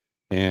it.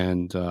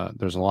 And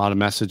there's a lot of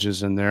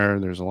messages in there.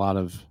 There's a lot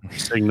of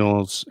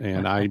signals,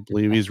 and I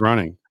believe he's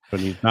running, but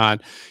he's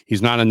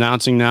not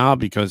announcing now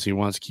because he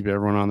wants to keep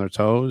everyone on their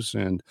toes.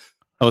 And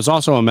it was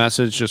also a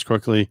message, just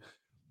quickly.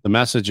 The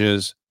message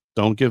is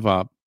don't give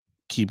up,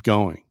 keep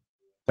going.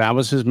 That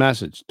was his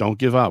message. Don't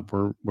give up.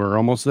 We're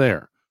almost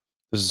there.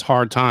 This is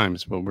hard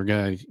times, but we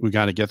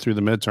got to get through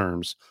the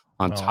midterms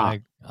on No, top.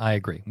 I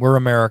agree. We're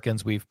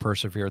Americans. We've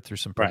persevered through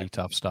some pretty Right.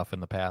 tough stuff in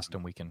the past,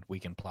 and we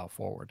can plow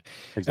forward.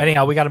 Exactly.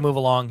 Anyhow, we got to move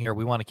along here.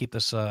 We want to keep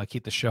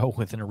the show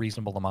within a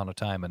reasonable amount of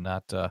time, and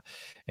not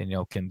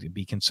can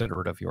be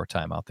considerate of your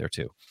time out there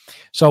too.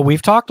 So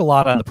we've talked a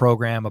lot on the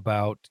program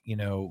about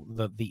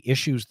the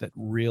issues that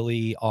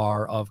really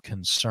are of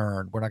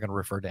concern. We're not going to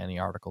refer to any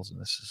articles,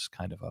 and this is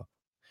kind of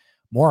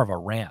more of a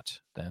rant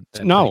than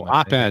No,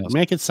 op-ed.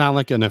 Make it sound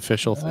like an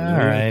official thing. All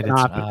right, it's an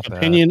op-ed.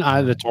 Opinion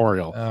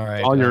editorial. All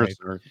right, All yours,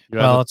 right. sir.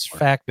 Well, it's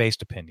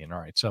fact-based opinion. All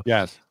right. So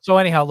yes. So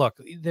anyhow, look,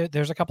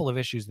 there's a couple of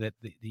issues that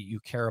you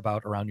care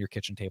about around your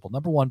kitchen table.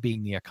 Number one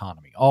being the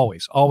economy.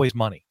 Always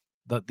money.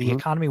 The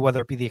economy,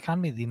 whether it be the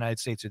economy of the United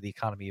States or the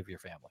economy of your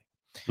family,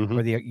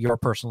 or your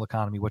personal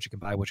economy, what you can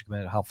buy, what you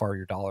can, how far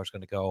your dollar is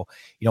going to go,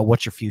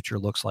 what your future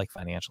looks like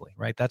financially,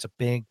 right? That's a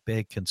big,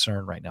 big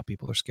concern right now.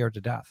 People are scared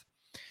to death.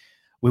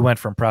 We went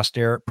from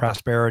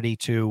prosperity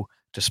to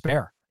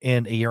despair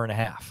in a year and a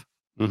half.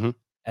 And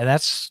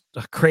that's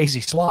a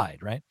crazy slide,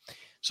 right?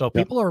 So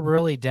people are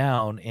really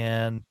down.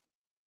 And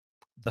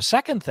the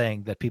second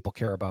thing that people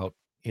care about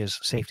is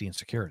safety and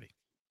security.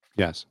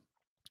 Yes.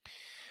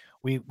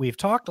 We've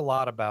talked a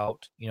lot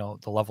about, the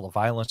level of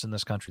violence in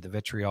this country, the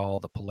vitriol,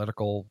 the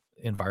political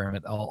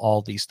environment,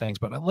 all these things.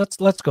 But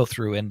let's go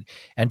through,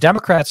 and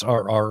Democrats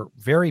are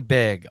very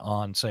big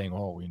on saying,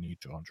 oh, we need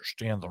to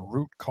understand the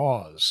root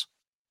cause.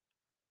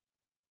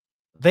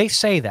 They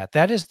say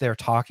that is their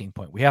talking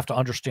point. We have to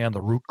understand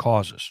the root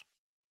causes.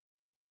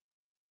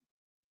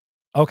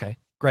 Okay,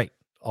 great.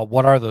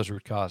 What are those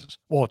root causes?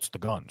 Well, it's the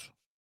guns.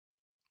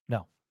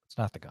 No, it's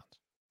not the guns.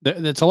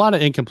 It's a lot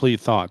of incomplete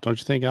thought, don't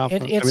you think,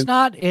 Alfred? It's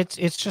not.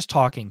 It's just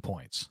talking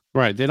points.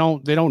 Right. They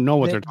don't know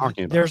what they're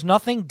talking about. There's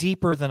nothing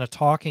deeper than a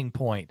talking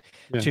point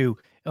to.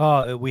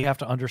 We have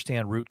to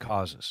understand root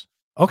causes.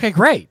 Okay,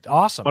 great,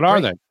 awesome. What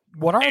are they?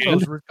 What are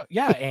those root?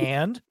 Yeah,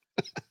 and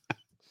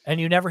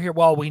you never hear.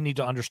 Well, we need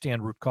to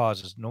understand root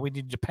causes. No, we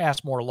need to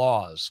pass more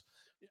laws.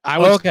 I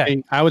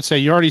would say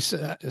you already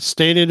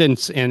stated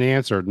and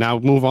answered. Now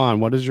move on.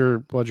 What's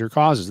your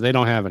causes? They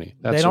don't have any.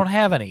 They don't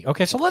have any.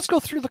 Okay, so let's go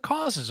through the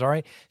causes. All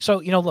right. So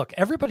look,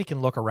 everybody can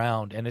look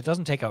around, and it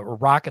doesn't take a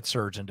rocket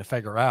surgeon to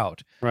figure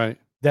out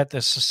that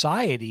the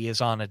society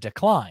is on a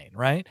decline.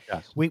 Right.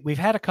 Yes. We've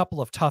had a couple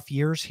of tough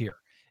years here,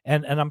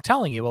 and I'm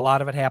telling you, a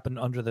lot of it happened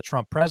under the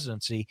Trump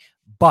presidency.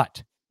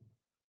 But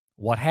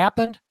what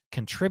happened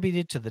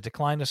contributed to the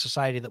decline of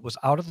society that was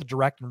out of the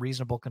direct and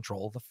reasonable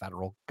control of the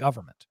federal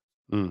government.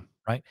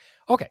 Right.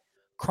 Okay.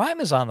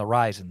 Crime is on the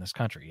rise in this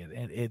country.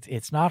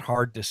 It's not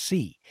hard to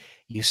see.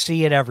 You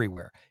see it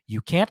everywhere. You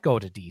can't go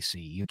to DC.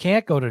 You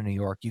can't go to New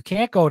York. You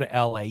can't go to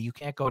LA. You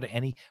can't go to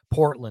any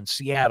Portland,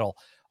 Seattle.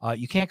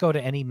 You can't go to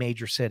any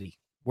major city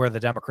where the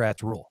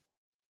Democrats rule.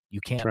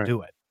 You can't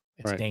do it.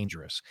 It's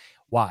dangerous.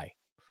 Why?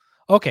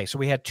 Okay, so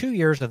we had 2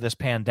 years of this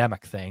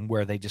pandemic thing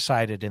where they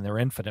decided in their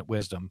infinite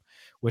wisdom,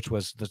 which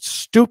was the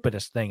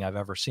stupidest thing I've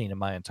ever seen in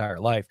my entire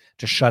life,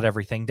 to shut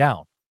everything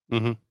down.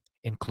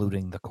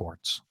 Including the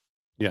courts.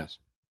 Yes.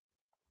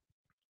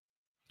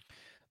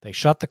 They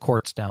shut the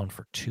courts down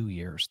for 2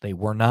 years. They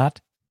were not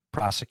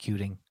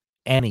prosecuting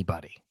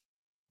anybody.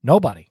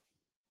 Nobody.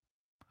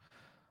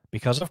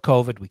 Because of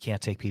COVID, we can't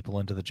take people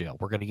into the jail.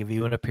 We're going to give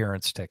you an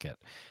appearance ticket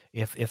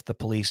if the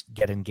police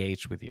get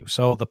engaged with you.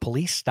 So the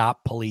police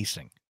stopped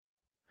policing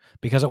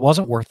because it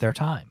wasn't worth their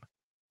time.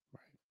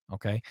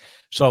 Okay.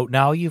 So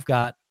now you've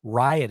got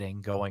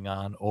rioting going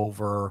on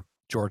over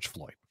George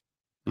Floyd.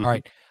 All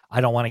right. I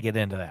don't want to get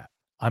into that.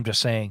 I'm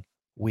just saying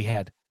we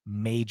had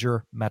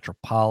major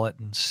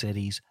metropolitan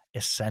cities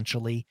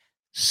essentially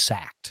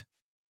sacked.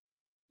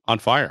 On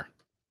fire.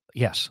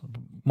 Yes.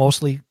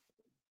 Mostly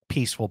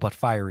peaceful but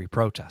fiery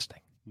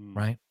protesting,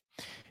 right?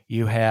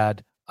 You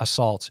had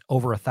assaults.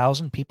 Over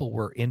 1,000 people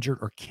were injured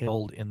or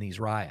killed in these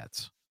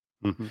riots.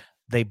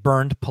 They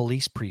burned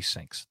police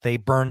precincts. They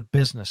burned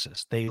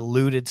businesses. They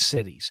looted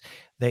cities.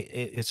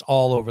 It's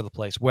all over the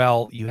place.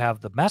 Well, you have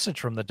the message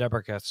from the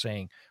Democrats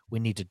saying we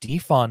need to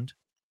defund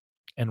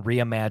and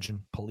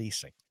reimagine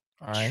policing.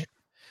 All right.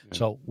 Yeah.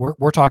 So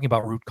we're talking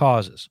about root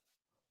causes.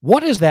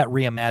 What is that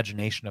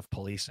reimagination of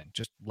policing?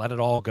 Just let it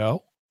all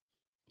go?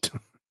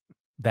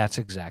 That's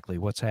exactly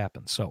what's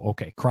happened. So,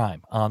 okay,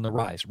 crime on the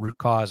rise, root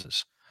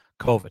causes,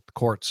 COVID,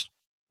 courts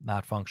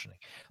not functioning.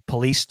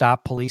 Police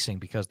stop policing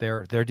because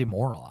they're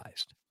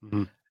demoralized.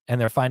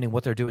 And they're finding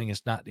what they're doing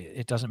is not,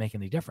 it doesn't make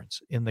any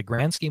difference. In the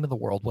grand scheme of the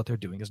world, what they're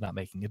doing is not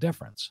making a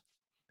difference.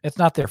 It's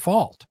not their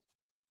fault.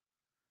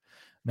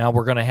 Now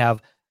we're going to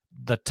have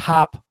the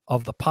top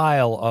of the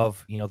pile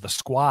of, the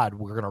squad.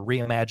 We're going to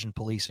reimagine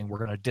policing. We're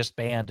going to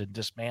disband and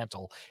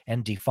dismantle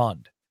and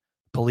defund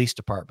police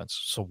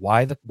departments. So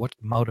what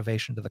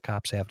motivation do the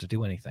cops have to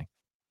do anything?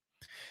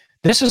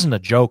 This isn't a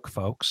joke,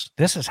 folks.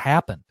 This has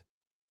happened.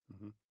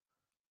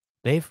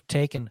 They've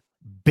taken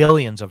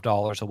billions of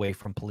dollars away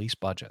from police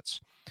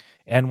budgets.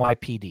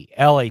 NYPD,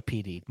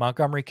 LAPD,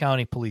 Montgomery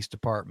County Police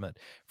Department,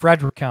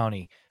 Frederick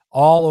County,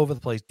 all over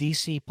the place,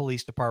 DC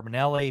Police Department,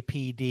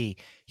 LAPD,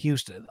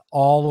 Houston,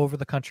 all over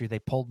the country. They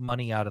pulled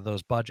money out of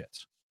those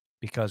budgets.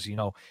 because,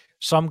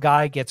 some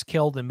guy gets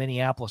killed in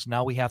Minneapolis.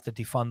 Now we have to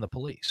defund the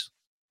police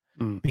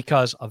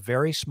because a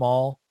very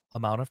small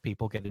amount of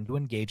people get into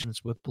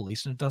engagements with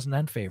police and it doesn't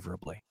end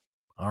favorably.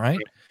 All right.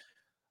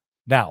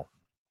 Now,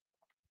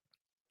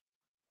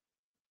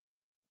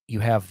 you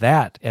have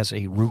that as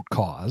a root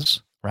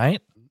cause,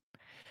 right?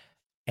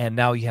 And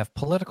now you have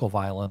political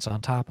violence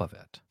on top of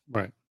it.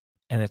 Right.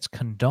 And it's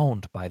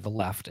condoned by the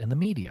left and the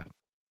media.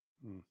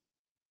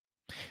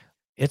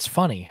 It's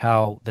funny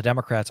how the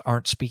Democrats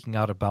aren't speaking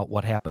out about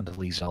what happened to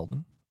Lee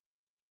Zeldin.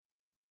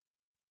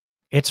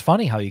 It's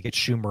funny how you get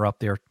Schumer up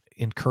there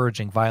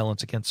encouraging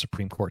violence against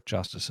Supreme Court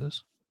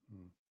justices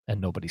and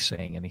nobody's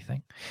saying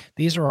anything.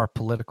 These are our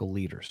political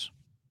leaders.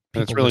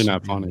 It's really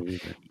not funny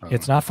either.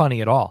 It's not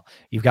funny at all.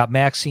 You've got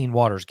Maxine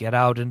Waters, get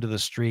out into the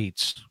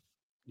streets.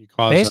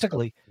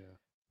 Basically,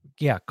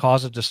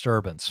 cause a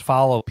disturbance,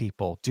 follow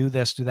people, do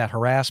this, do that,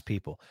 harass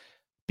people,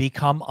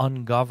 become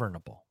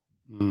ungovernable.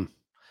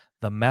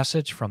 The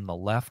message from the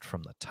left,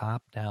 from the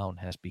top down,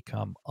 has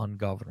become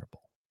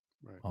ungovernable.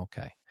 Right.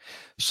 Okay.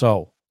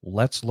 So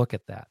let's look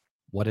at that.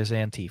 What is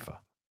Antifa?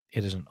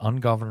 It is an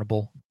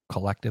ungovernable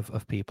collective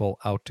of people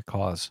out to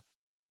cause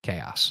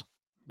chaos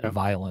and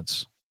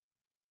violence.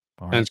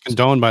 And it's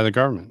condoned by the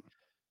government.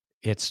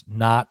 It's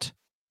not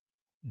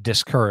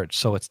discouraged.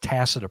 So it's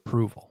tacit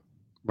approval.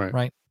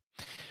 Right.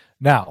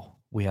 Now,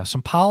 we have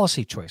some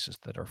policy choices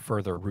that are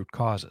further root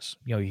causes.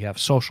 You have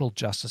social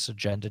justice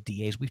agenda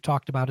DAs. We've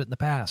talked about it in the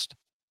past.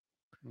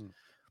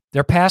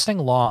 They're passing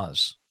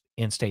laws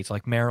in states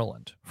like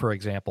Maryland, for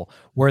example,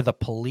 where the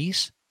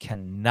police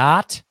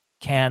cannot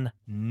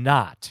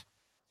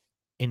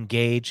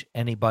engage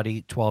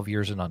anybody 12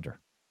 years and under,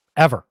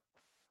 ever.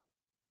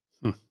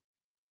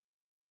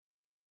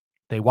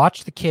 They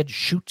watch the kid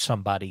shoot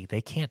somebody.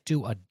 They can't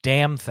do a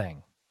damn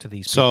thing to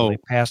these people. They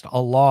passed a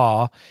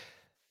law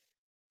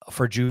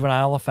for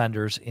juvenile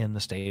offenders in the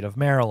state of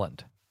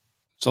Maryland.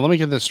 So let me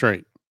get this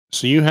straight.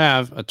 So you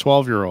have a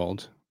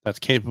 12-year-old that's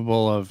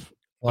capable of,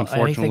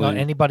 unfortunately,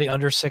 anybody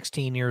under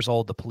 16 years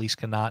old, the police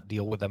cannot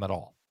deal with them at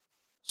all.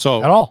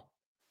 So at all.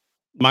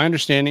 My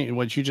understanding of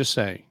what you just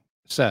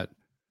said,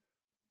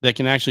 they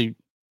can actually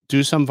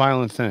do some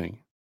violent thing.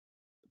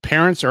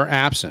 Parents are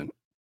absent.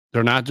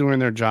 They're not doing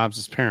their jobs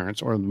as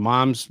parents, or the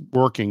mom's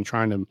working,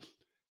 trying to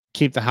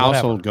keep the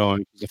household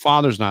going. The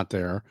father's not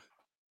there.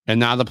 And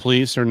now the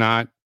police are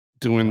not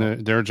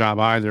doing their job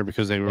either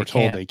because they were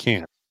told they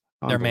can't.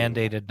 They're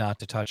mandated not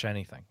to touch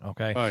anything.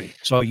 Okay. Right.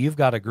 So you've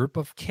got a group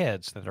of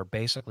kids that are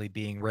basically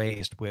being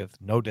raised with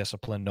no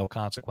discipline, no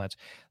consequence,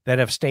 that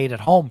have stayed at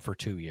home for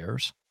 2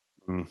 years.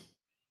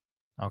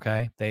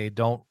 Okay. They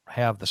don't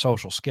have the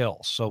social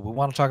skills. So we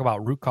want to talk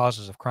about root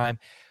causes of crime.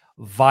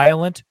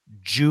 Violent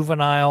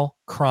juvenile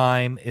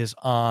crime is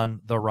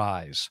on the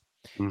rise.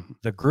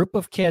 The group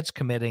of kids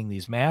committing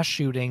these mass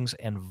shootings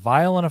and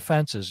violent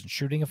offenses and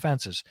shooting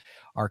offenses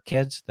are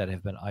kids that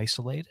have been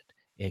isolated,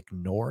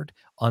 ignored,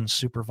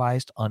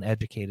 unsupervised,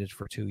 uneducated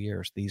for 2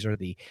 years. These are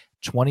the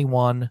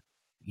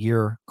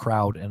 21-year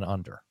crowd and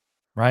under,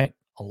 right?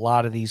 A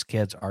lot of these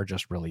kids are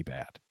just really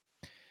bad.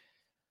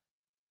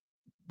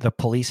 The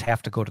police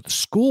have to go to the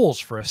schools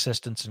for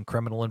assistance in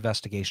criminal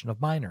investigation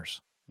of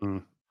minors.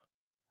 And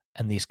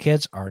these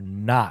kids are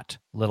not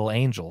little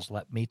angels,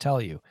 let me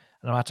tell you.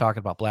 And I'm not talking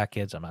about black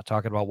kids. I'm not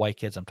talking about white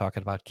kids. I'm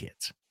talking about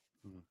kids.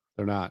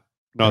 They're not.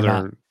 No, they're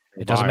not.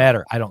 It doesn't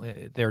matter.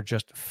 They're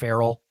just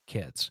feral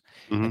kids.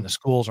 And the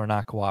schools are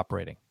not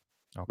cooperating.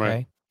 Okay.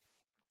 Right.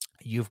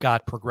 You've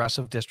got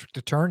progressive district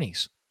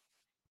attorneys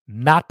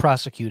not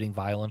prosecuting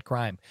violent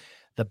crime.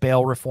 The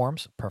bail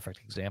reforms, perfect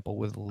example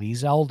with Lee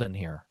Zeldin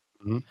here.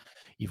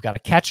 You've got a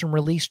catch and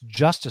release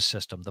justice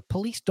system. The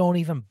police don't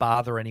even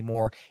bother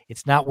anymore.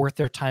 It's not worth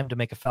their time to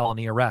make a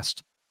felony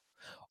arrest.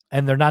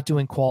 And they're not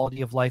doing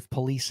quality of life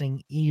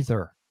policing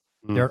either.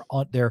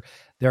 Their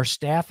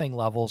staffing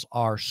levels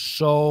are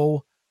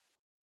so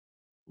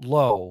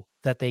low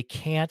that they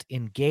can't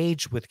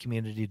engage with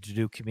community to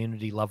do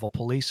community level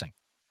policing.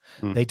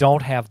 They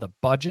don't have the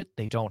budget.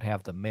 They don't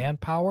have the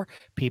manpower.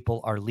 People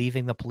are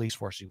leaving the police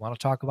force. You want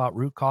to talk about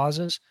root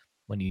causes?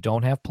 When you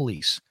don't have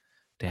police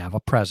to have a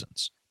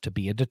presence, to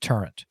be a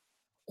deterrent,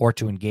 or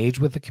to engage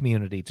with the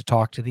community, to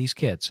talk to these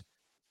kids,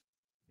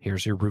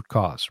 here's your root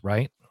cause,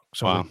 right?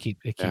 So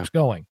it keeps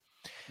going.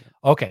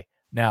 Okay,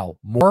 now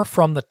more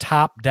from the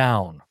top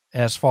down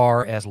as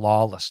far as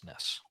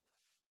lawlessness.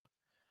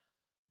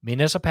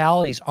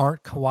 Municipalities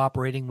aren't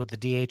cooperating with the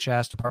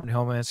DHS, Department of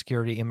Homeland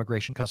Security,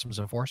 Immigration, Customs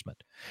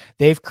Enforcement.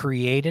 They've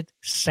created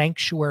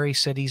sanctuary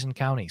cities and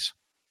counties.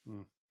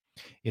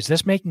 Is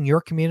this making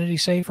your community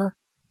safer?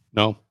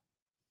 No.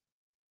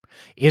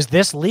 Is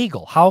this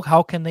legal?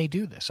 How can they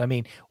do this? I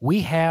mean,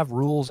 we have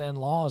rules and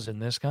laws in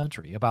this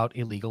country about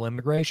illegal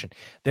immigration.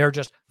 They're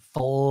just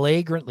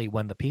flagrantly,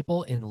 when the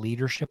people in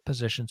leadership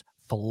positions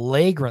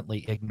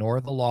flagrantly ignore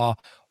the law,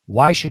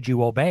 why should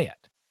you obey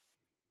it?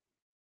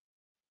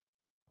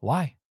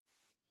 Why?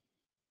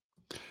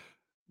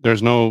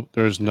 There's no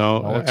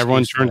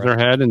everyone turns their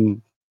head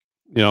and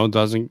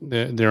doesn't,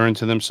 they're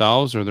into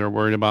themselves, or they're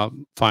worried about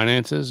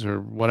finances,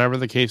 or whatever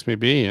the case may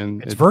be,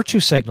 and it's virtue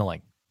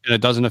signaling. And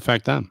it doesn't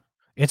affect them.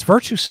 It's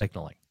virtue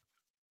signaling.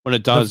 When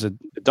it does, it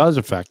does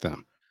affect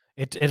them.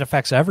 It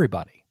affects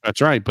everybody.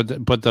 That's right. But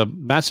the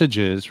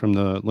messages from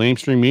the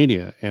mainstream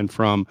media and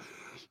from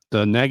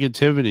the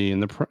negativity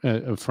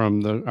and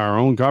from our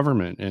own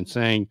government, and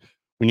saying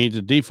we need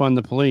to defund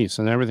the police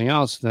and everything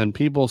else, then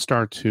people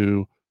start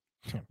to,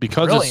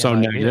 because it's so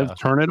negative,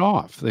 turn it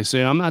off. They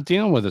say, I'm not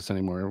dealing with this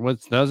anymore.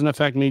 What doesn't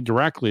affect me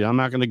directly, I'm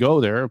not going to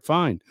go there.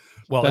 Fine.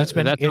 Well, that's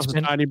how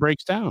society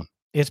breaks down.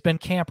 It's been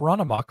camp run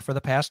amok for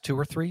the past 2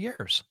 or 3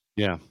 years.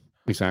 Yeah,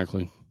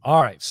 exactly.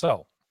 All right.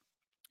 So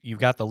you've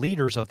got the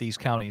leaders of these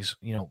counties,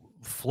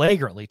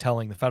 flagrantly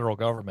telling the federal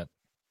government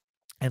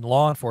and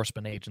law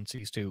enforcement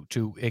agencies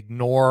to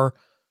ignore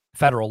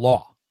federal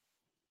law.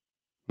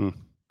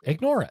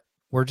 Ignore it.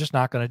 We're just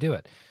not going to do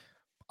it.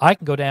 I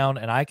can go down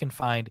and I can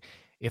find,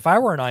 if I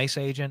were an ICE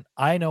agent,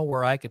 I know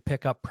where I could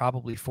pick up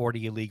probably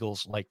 40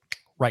 illegals like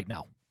right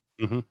now.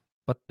 Mm-hmm.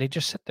 But they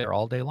just sit there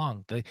all day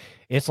long.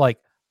 It's like,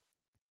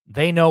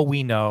 they know,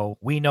 we know,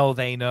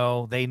 they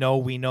know,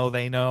 we know,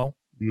 they know.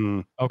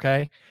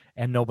 Okay.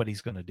 And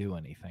nobody's going to do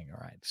anything. All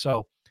right.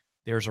 So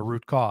there's a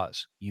root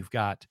cause. You've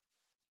got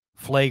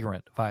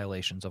flagrant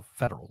violations of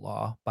federal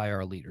law by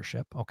our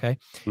leadership. Okay.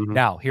 Mm-hmm.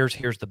 Now here's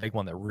the big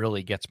one that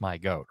really gets my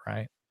goat,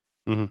 right?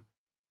 Mm-hmm.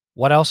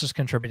 What else is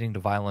contributing to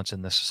violence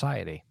in this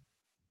society?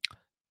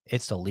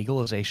 It's the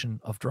legalization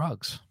of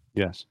drugs.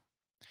 Yes.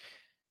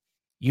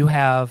 You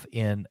have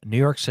in New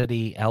York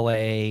City,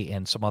 LA,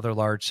 and some other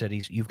large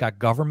cities, you've got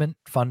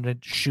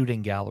government-funded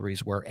shooting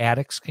galleries where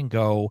addicts can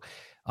go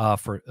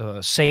for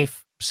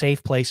safe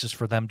places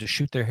for them to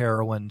shoot their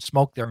heroin,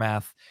 smoke their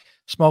meth,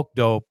 smoke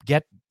dope,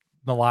 get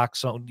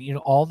naloxone,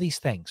 all these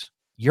things.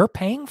 You're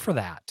paying for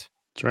that.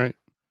 That's right.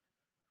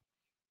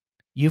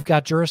 You've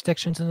got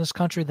jurisdictions in this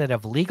country that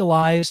have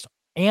legalized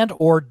and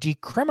or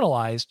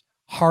decriminalized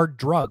hard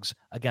drugs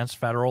against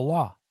federal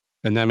law.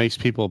 And that makes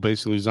people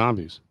basically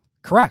zombies.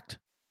 Correct.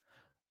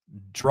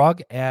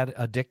 Drug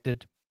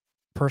addicted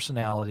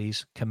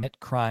personalities commit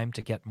crime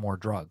to get more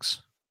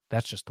drugs.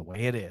 That's just the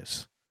way it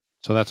is.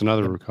 So that's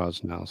another root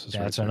cause analysis.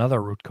 That's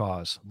another root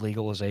cause: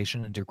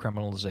 legalization and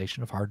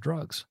decriminalization of hard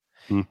drugs,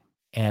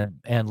 and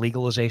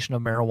legalization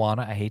of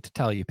marijuana. I hate to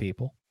tell you,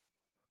 people,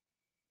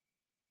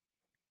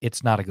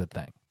 it's not a good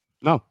thing.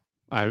 No,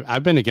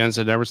 I've been against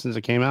it ever since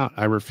it came out.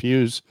 I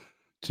refuse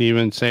to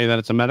even say that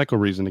it's a medical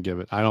reason to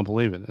give it. I don't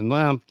believe it. And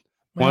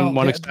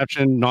one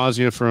exception: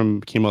 nausea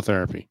from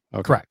chemotherapy.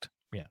 Okay. Correct.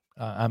 Yeah,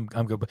 I'm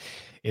good.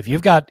 If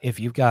you've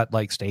got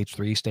like stage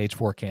 3, stage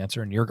 4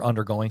 cancer, and you're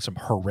undergoing some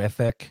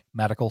horrific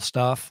medical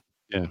stuff,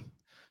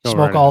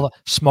 smoke all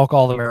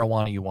the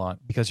marijuana you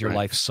want, because your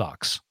life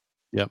sucks.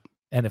 Yep.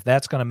 And if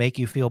that's going to make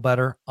you feel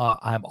better,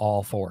 I'm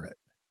all for it.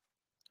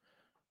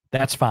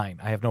 That's fine.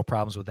 I have no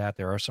problems with that.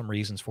 There are some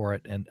reasons for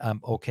it, and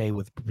I'm okay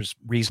with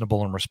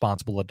reasonable and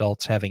responsible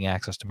adults having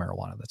access to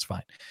marijuana. That's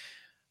fine.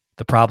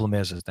 The problem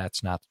is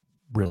that's not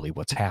really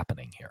what's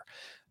happening here.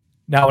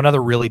 Now,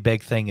 another really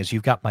big thing is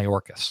you've got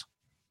Mayorkas,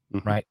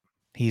 right?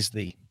 He's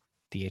the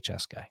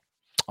DHS guy.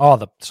 Oh,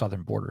 the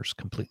southern border is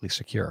completely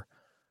secure.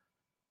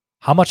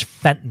 How much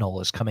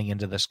fentanyl is coming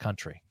into this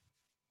country?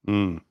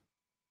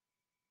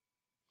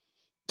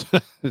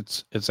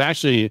 It's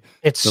actually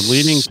the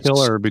leading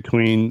killer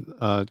between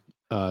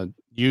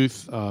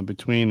youth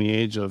between the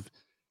age of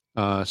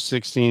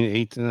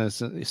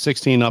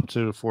 16 up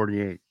to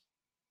 48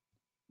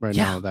 right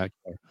now.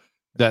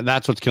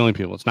 That's what's killing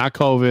people. It's not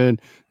COVID.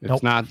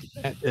 It's not.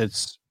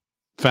 It's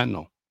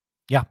fentanyl.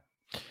 Yeah,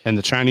 and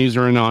the Chinese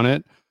are in on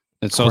it,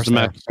 and so is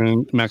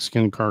the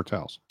Mexican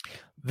cartels.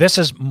 This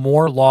is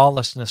more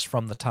lawlessness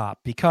from the top,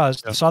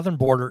 because the southern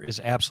border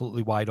is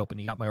absolutely wide open.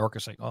 You got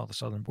Mayorkas saying, "Oh, the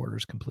southern border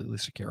is completely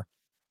secure."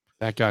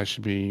 That guy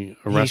should be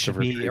arrested.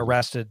 He should be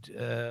arrested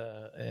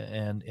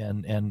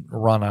and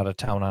run out of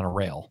town on a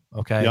rail.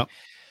 Okay. Yep.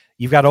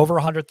 You've got over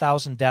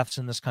 100,000 deaths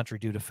in this country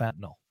due to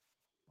fentanyl.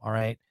 All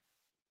right.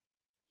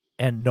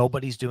 And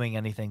nobody's doing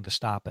anything to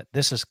stop it.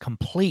 This is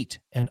complete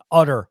and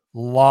utter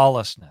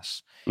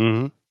lawlessness.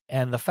 Mm-hmm.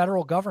 And the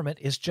federal government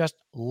is just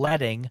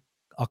letting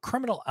a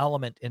criminal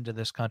element into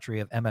this country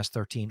of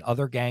MS-13,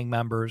 other gang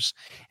members,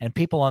 and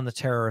people on the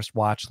terrorist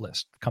watch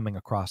list coming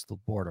across the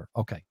border.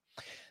 Okay.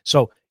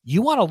 So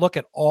you want to look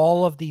at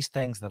all of these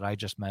things that I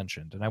just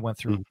mentioned, and I went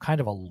through kind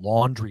of a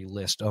laundry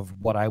list of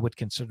what I would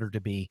consider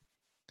to be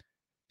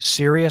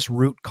serious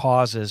root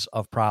causes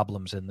of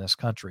problems in this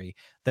country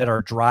that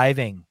are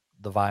driving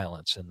the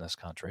violence in this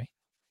country.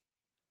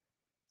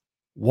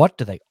 What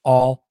do they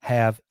all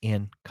have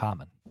in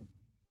common?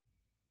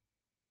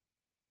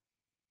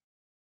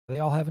 They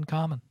all have in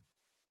common.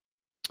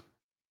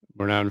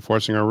 We're not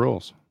enforcing our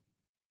rules.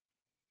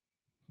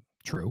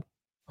 True.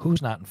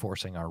 Who's not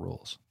enforcing our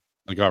rules?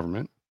 The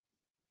government.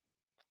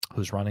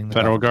 Who's running the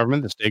federal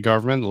government, the state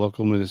government, the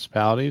local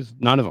municipalities?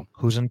 None of them.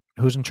 Who's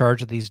in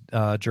charge of these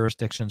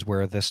jurisdictions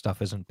where this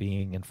stuff isn't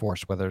being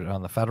enforced, whether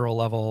on the federal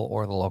level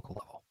or the local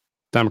level?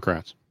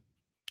 Democrats.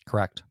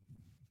 Correct.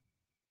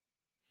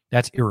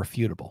 That's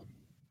irrefutable.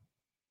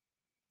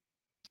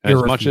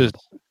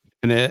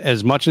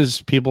 As much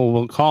as people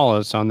will call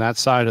us on that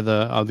side of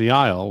the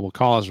aisle, will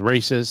call us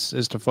racist,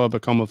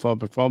 istophobic,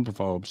 homophobic,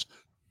 phobophobes,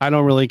 I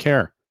don't really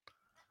care.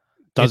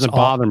 Doesn't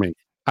bother me.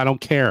 I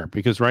don't care,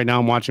 because right now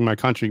I'm watching my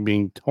country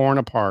being torn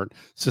apart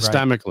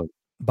systemically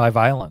by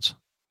violence,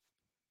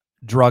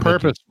 drug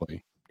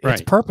purposefully. Abuse.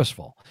 It's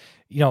purposeful.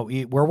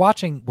 We're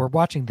watching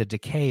the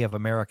decay of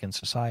American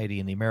society,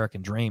 and the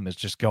American dream is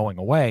just going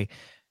away.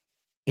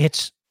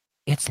 It's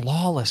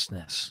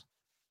lawlessness.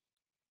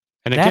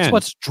 And that's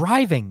what's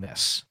driving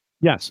this.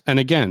 Yes. And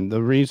again,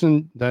 the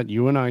reason that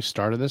you and I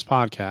started this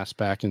podcast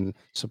back in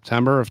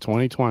September of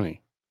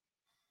 2020,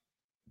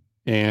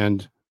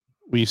 and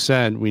we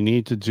said we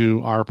need to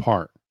do our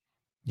part.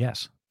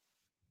 Yes.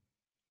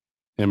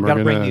 And we're going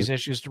to bring these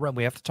issues to run.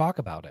 We have to talk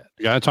about it.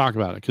 We got to talk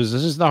about it, because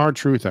this is the hard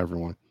truth,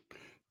 everyone.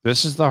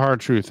 This is the hard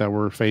truth that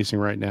we're facing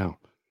right now.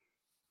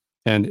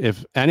 And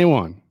if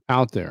anyone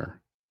out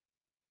there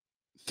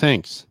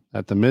thinks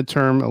that the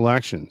midterm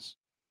elections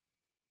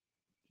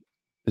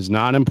is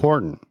not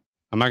important,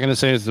 I'm not going to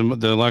say it's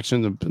the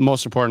election, the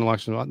most important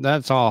election.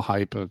 That's all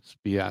hype. It's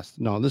BS.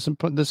 No,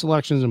 this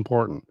election is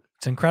important.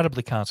 It's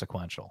incredibly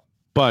consequential.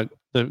 But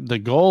the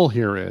goal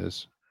here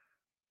is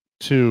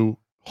to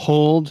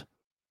hold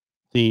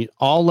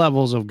all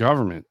levels of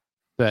government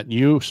that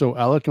you so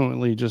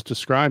eloquently just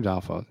described,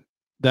 Alpha,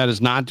 that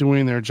is not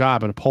doing their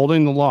job at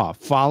upholding the law,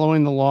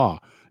 following the law,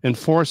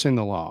 enforcing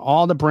the law,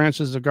 all the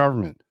branches of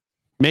government,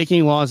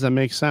 making laws that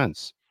make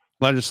sense,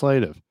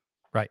 legislative.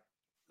 Right.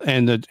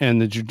 And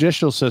the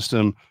judicial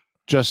system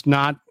just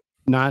not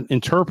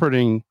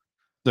interpreting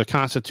the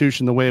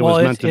Constitution the way it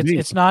was meant to be.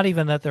 It's not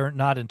even that they're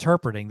not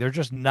interpreting; they're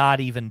just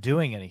not even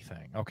doing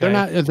anything. Okay, they're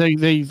not.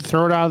 They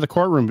throw it out of the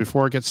courtroom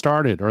before it gets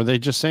started, or they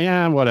just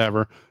say,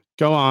 whatever,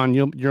 go on.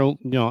 You'll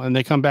and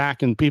they come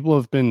back, and people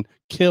have been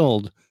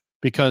killed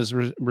because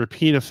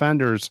repeat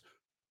offenders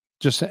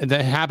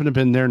that happened to have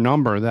been their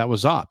number that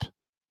was up.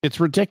 It's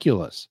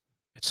ridiculous.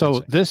 So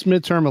this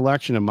midterm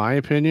election, in my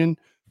opinion,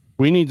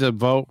 we need to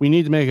vote. We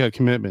need to make a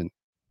commitment.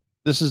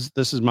 This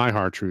is my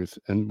hard truth,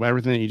 and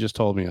everything that you just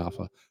told me,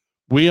 Alpha.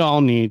 We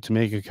all need to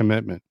make a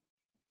commitment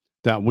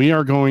that we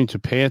are going to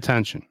pay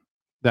attention,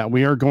 that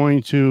we are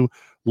going to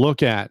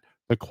look at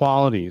the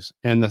qualities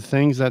and the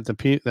things that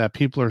that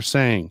people are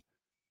saying,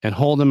 and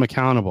hold them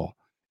accountable,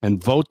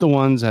 and vote the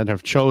ones that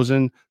have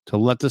chosen to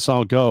let this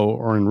all go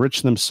or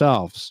enrich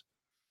themselves,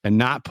 and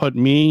not put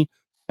me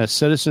as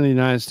citizen of the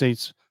United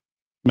States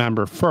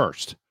member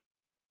first.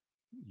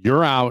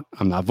 You're out.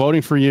 I'm not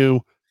voting for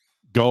you.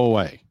 Go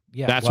away.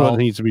 Yeah, that's what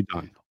needs to be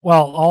done.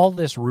 Well, all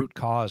this root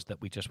cause that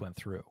we just went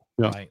through,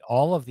 right?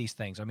 All of these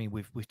things. I mean,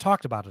 we've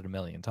talked about it a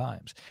million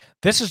times.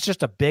 This is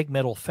just a big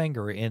middle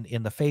finger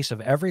in the face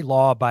of every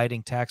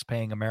law-abiding,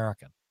 tax-paying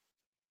American.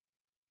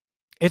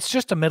 It's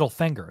just a middle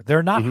finger.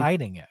 They're not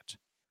hiding it.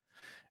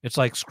 It's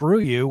like, screw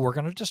you. We're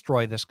going to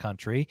destroy this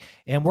country,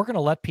 and we're going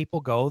to let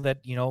people go that,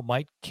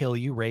 might kill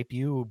you, rape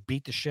you,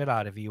 beat the shit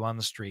out of you on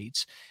the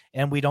streets,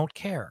 and we don't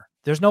care.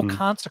 There's no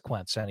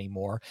consequence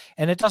anymore,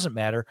 and it doesn't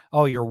matter.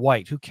 Oh, you're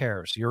white. Who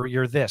cares?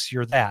 You're this,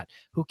 you're that.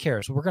 Who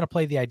cares? We're going to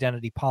play the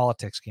identity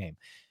politics game.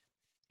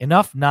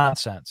 Enough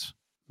nonsense.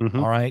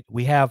 All right.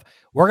 We're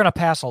going to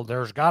pass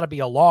there's got to be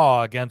a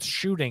law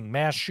against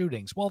mass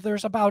shootings. Well,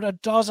 there's about a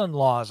dozen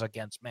laws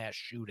against mass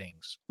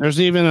shootings. There's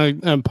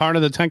even a part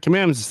of the 10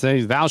 Commandments that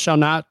says thou shalt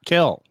not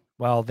kill.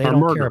 Well, they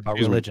don't care about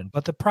religion.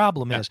 But the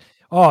problem is,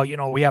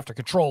 we have to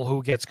control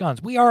who gets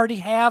guns. We already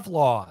have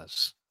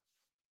laws.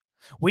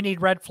 We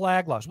need red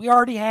flag laws. We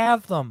already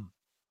have them.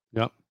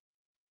 Yep.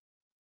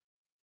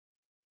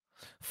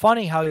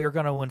 Funny how you're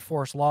going to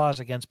enforce laws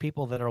against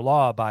people that are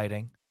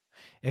law-abiding,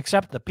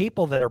 except the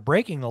people that are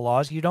breaking the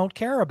laws you don't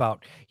care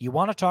about. You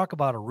want to talk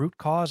about a root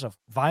cause of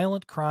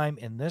violent crime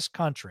in this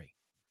country.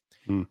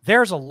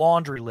 There's a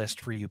laundry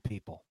list for you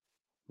people.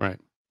 Right.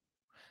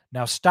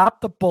 Now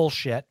stop the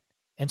bullshit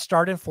and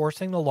start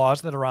enforcing the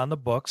laws that are on the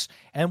books,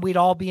 and we'd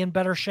all be in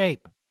better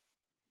shape.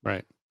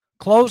 Right.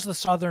 Close the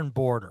southern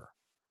border.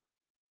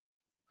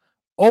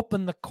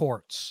 Open the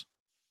courts.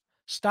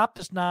 Stop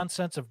this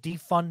nonsense of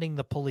defunding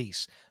the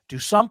police. Do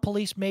some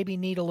police maybe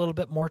need a little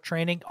bit more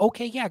training?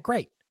 Okay, yeah,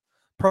 great.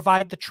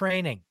 Provide the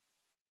training.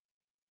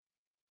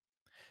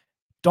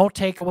 Don't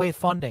take away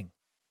funding.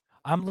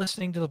 I'm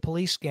listening to the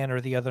police scanner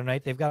the other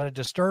night. They've got a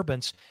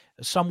disturbance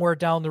somewhere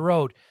down the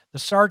road. The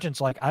sergeant's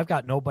like, I've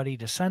got nobody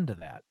to send to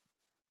that.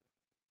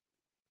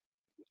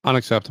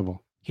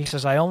 Unacceptable. He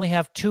says, I only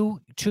have two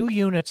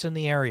units in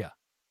the area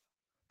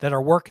that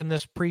are working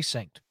this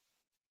precinct,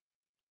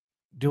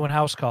 doing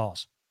house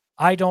calls.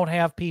 I don't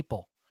have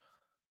people.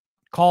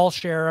 Call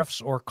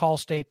sheriffs or call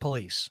state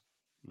police.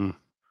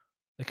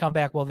 They come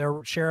back, well,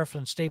 their sheriff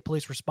and state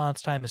police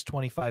response time is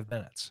 25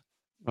 minutes.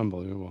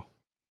 Unbelievable.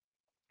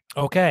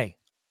 Okay.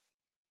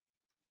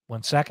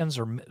 When seconds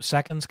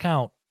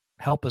count,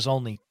 help is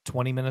only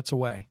 20 minutes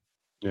away.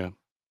 Yeah.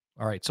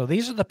 All right. So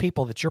these are the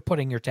people that you're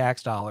putting your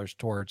tax dollars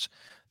towards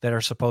that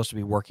are supposed to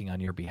be working on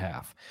your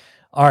behalf.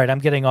 All right. I'm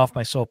getting off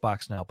my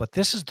soapbox now, but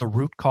this is the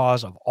root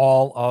cause of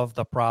all of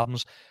the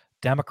problems.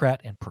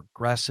 Democrat and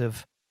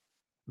progressive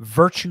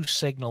virtue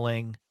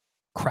signaling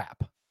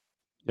crap.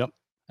 Yep.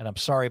 And I'm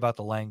sorry about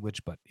the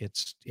language, but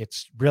it's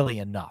really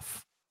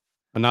enough.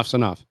 Enough's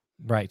enough.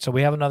 Right. So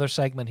we have another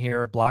segment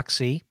here, Block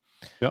C.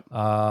 Yep.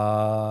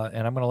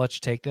 And I'm going to let you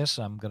take this.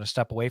 I'm going to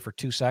step away for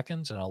 2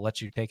 seconds, and I'll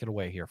let you take it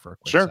away here for a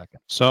quick second.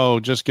 So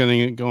just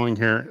getting it going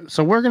here.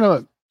 So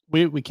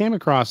we came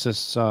across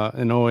this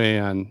in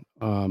OAN,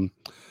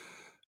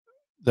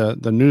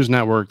 the news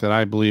network that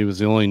I believe is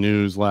the only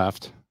news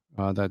left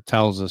that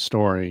tells the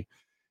story,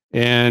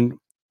 and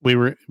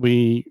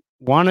we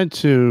wanted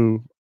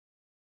to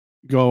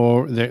go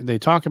over. They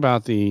talk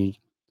about the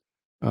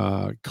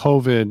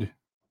COVID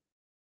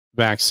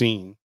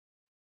vaccine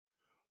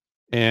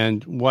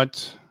and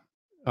what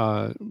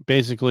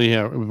basically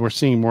we're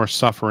seeing more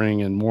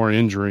suffering and more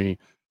injury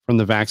from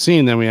the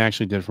vaccine than we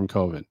actually did from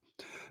COVID.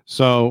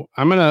 So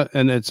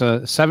and it's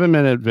a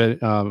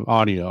 7-minute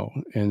audio,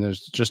 and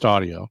there's just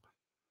audio.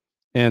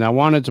 And I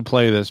wanted to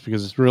play this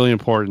because it's really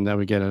important that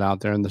we get it out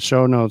there. And the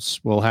show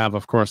notes will have,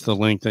 of course, the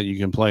link that you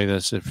can play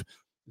this if it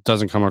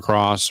doesn't come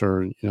across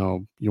or,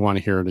 you want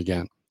to hear it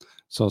again.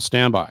 So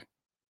stand by.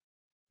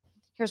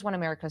 Here's One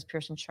America's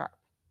Pearson Sharp.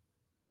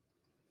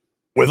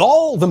 With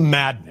all the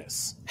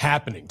madness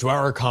happening to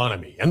our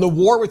economy and the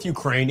war with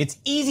Ukraine, it's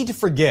easy to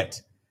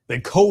forget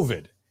that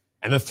COVID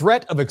and the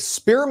threat of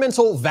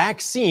experimental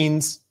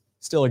vaccines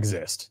still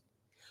exist.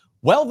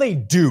 Well, they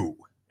do.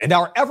 And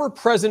our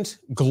ever-present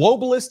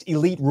globalist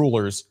elite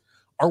rulers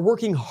are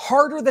working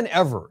harder than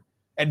ever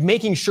at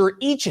making sure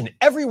each and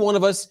every one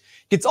of us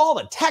gets all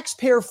the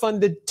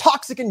taxpayer-funded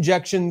toxic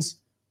injections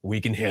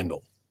we can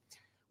handle.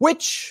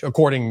 Which,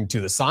 according to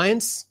the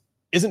science,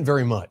 isn't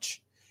very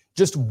much.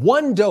 Just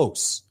one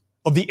dose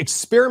of the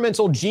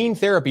experimental gene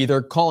therapy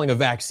they're calling a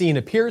vaccine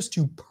appears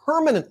to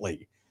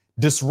permanently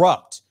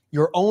disrupt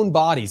your own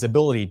body's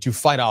ability to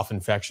fight off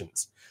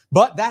infections.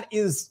 But that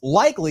is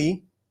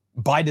likely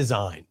by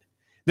design.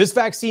 This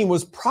vaccine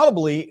was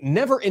probably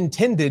never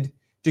intended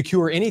to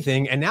cure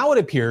anything, and now it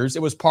appears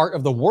it was part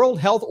of the World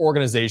Health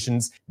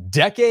Organization's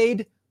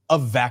decade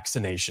of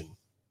vaccination.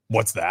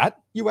 What's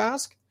that, you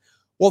ask?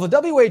 Well,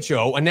 the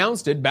WHO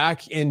announced it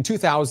back in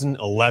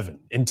 2011,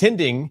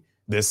 intending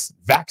this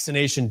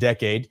vaccination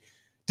decade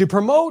to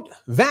promote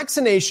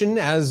vaccination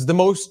as the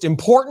most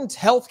important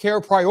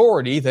healthcare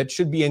priority that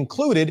should be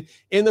included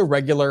in the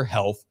regular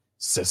health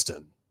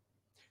system.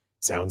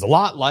 Sounds a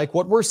lot like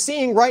what we're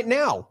seeing right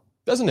now,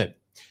 doesn't it?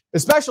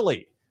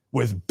 Especially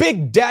with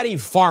Big Daddy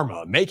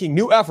Pharma making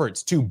new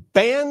efforts to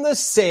ban the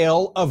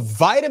sale of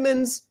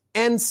vitamins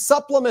and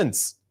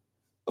supplements.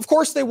 Of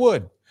course they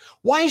would.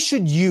 Why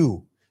should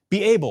you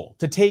be able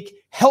to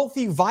take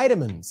healthy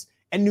vitamins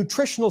and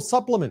nutritional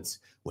supplements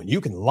when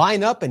you can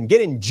line up and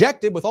get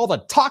injected with all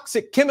the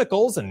toxic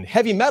chemicals and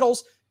heavy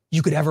metals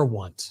you could ever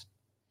want?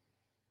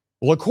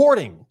 Well,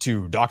 according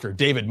to Dr.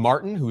 David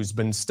Martin, who's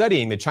been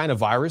studying the China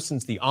virus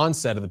since the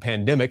onset of the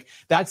pandemic,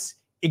 that's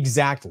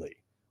exactly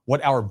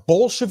what our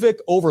Bolshevik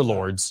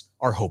overlords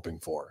are hoping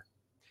for.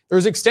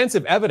 There's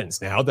extensive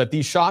evidence now that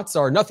these shots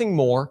are nothing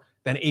more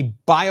than a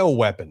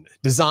bioweapon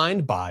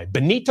designed by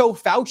Benito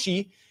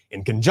Fauci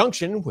in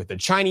conjunction with the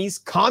Chinese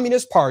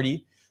Communist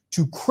Party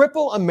to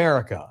cripple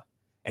America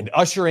and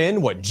usher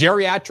in what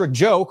Geriatric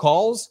Joe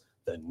calls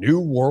the New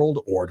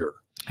World Order.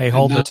 Hey,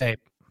 hold the tape.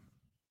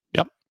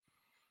 Yep.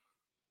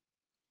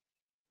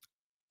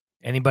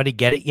 Anybody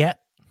get it yet?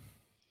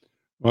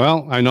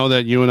 Well, I know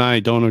that you and I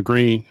don't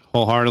agree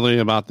wholeheartedly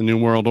about the New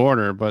World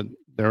Order, but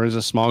there is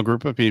a small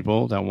group of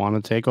people that want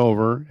to take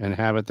over and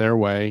have it their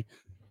way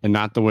and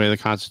not the way the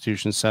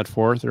Constitution set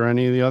forth or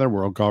any of the other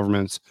world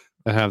governments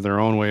that have their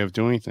own way of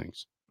doing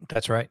things.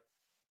 That's right.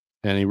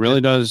 And he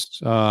really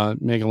does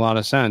make a lot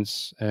of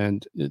sense.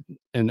 And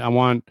I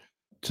want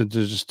to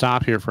just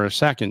stop here for a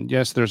second.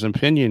 Yes, there's an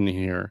opinion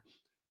here,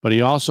 but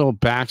he also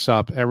backs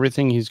up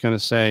everything he's going to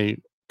say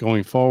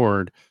going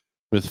forward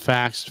with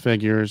facts,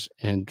 figures,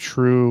 and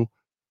true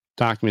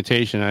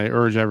documentation. I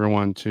urge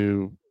everyone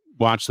to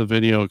watch the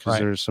video because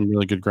there's some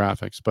really good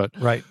graphics. But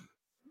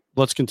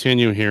let's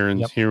continue here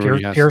and hear what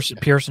he has to say.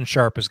 Pearson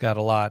Sharp has got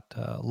a lot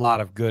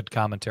of good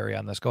commentary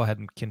on this. Go ahead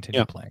and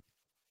continue playing.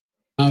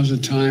 Now's the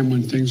time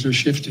when things are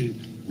shifting.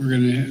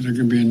 There's going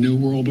to be a new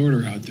world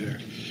order out there,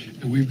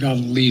 and we've got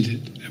to lead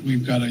it.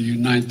 We've got to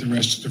unite the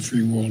rest of the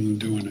free world in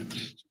doing it.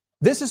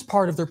 This is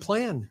part of their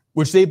plan,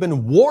 which they've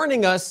been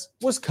warning us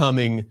was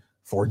coming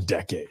for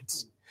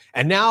decades.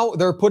 And now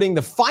they're putting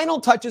the final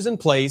touches in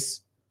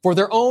place for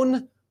their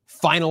own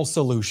final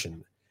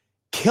solution,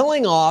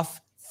 killing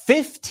off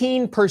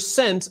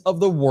 15% of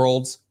the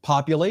world's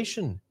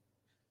population.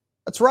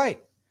 That's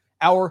right.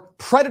 Our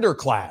predator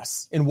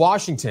class in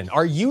Washington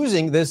are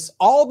using this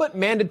all but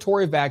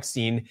mandatory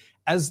vaccine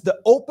as the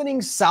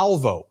opening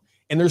salvo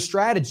in their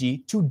strategy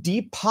to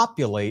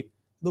depopulate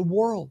the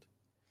world.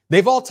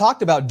 They've all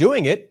talked about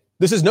doing it.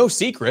 This is no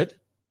secret.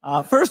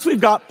 First,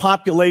 we've got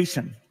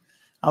population.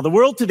 The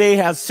world today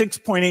has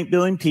 6.8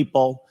 billion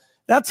people.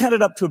 That's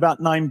headed up to about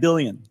 9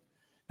 billion.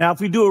 Now, if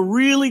we do a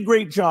really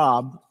great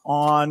job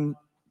on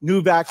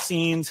new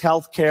vaccines,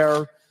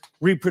 healthcare,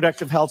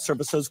 reproductive health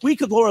services. We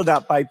could lower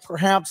that by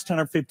perhaps 10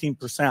 or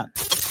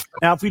 15%.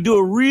 Now, if we do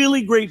a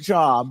really great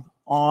job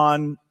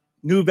on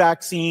new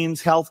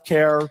vaccines,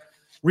 healthcare,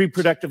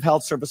 reproductive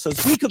health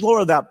services, we could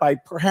lower that by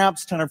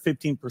perhaps 10 or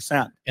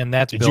 15%. And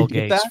that's Bill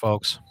Gates,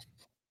 folks.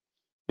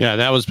 Yeah,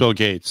 that was Bill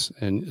Gates.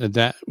 And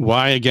that,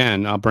 why,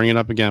 again, I'll bring it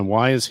up again.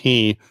 Why does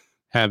he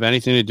have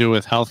anything to do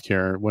with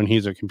healthcare when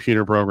he's a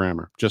computer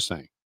programmer? Just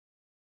saying.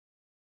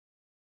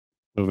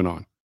 Moving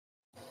on.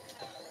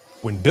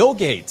 When Bill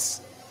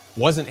Gates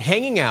wasn't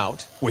hanging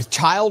out with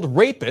child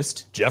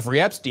rapist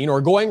Jeffrey Epstein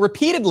or going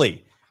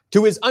repeatedly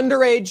to his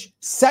underage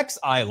sex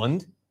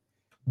island,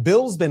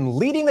 Bill's been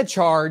leading the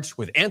charge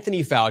with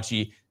Anthony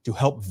Fauci to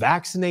help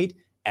vaccinate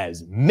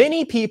as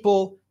many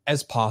people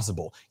as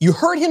possible. You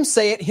heard him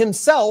say it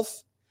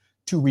himself,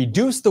 to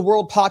reduce the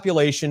world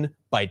population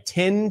by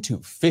 10 to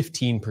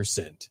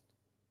 15%.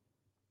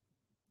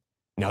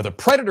 Now, the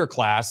predator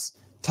class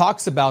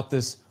talks about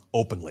this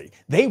openly.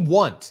 They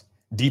want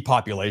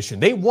depopulation.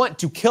 They want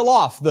to kill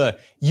off the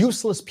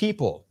useless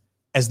people,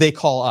 as they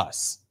call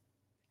us.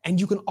 And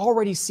you can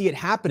already see it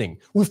happening.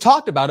 We've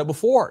talked about it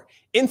before.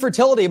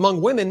 Infertility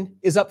among women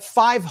is up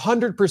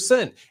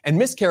 500%, and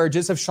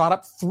miscarriages have shot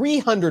up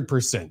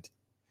 300%.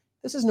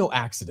 This is no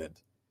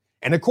accident.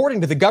 And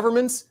according to the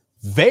government's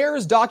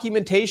VAERS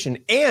documentation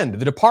and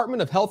the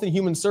Department of Health and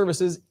Human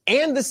Services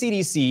and the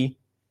CDC,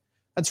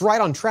 that's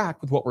right on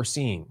track with what we're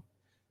seeing.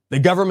 The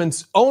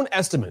government's own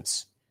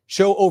estimates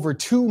show over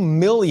 2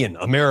 million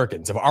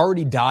Americans have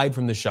already died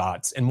from the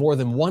shots, and more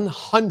than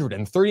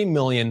 130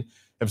 million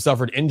have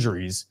suffered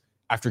injuries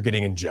after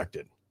getting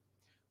injected.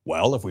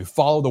 Well, if we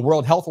follow the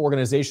World Health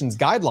Organization's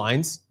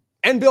guidelines,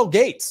 and Bill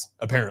Gates,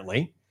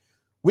 apparently,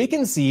 we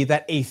can see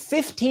that a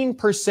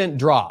 15%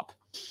 drop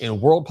in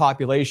world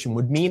population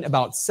would mean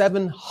about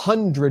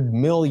 700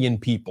 million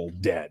people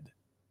dead.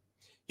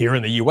 Here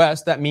in the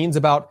US, that means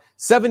about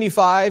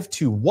 75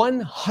 to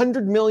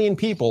 100 million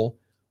people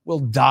will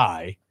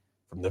die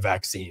from the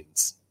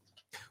vaccines.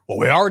 Well,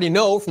 we already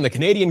know from the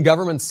Canadian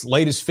government's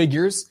latest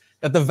figures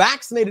that the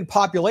vaccinated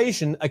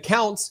population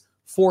accounts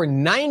for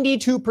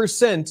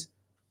 92%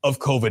 of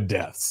COVID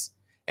deaths.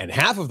 And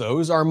half of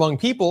those are among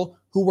people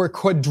who were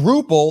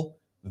quadruple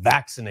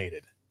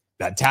vaccinated.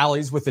 That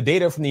tallies with the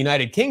data from the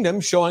United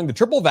Kingdom showing the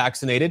triple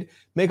vaccinated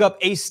make up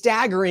a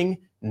staggering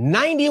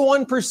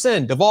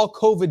 91% of all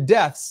COVID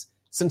deaths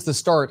since the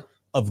start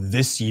of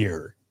this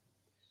year.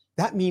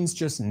 That means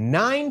just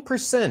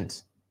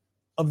 9%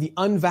 of the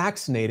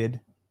unvaccinated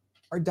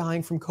are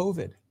dying from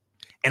COVID.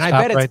 And I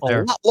bet it's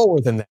a lot lower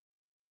than that.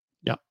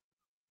 Yep.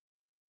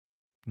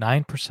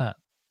 9%.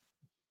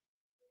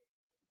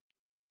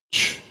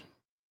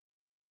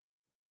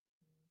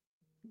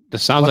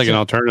 This sounds like an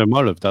alternative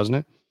motive, doesn't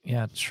it?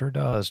 Yeah, it sure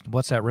does.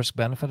 What's that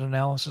risk-benefit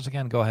analysis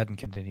again? Go ahead and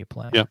continue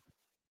playing. Yeah.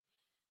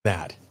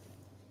 That.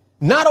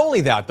 Not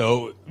only that,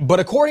 though, but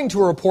according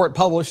to a report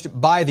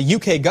published by the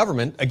UK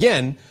government,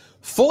 again,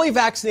 fully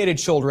vaccinated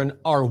children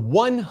are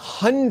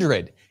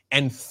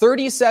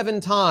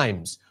 137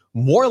 times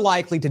more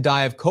likely to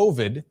die of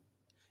COVID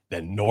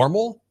than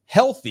normal,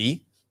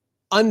 healthy,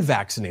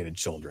 unvaccinated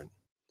children.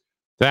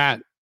 That,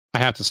 I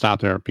have to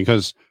stop there,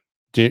 because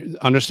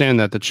understand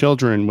that the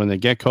children, when they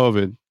get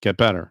COVID, get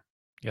better.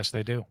 Yes,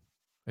 they do.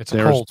 It's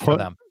a cold for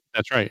them.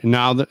 That's right.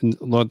 Now,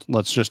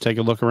 let's just take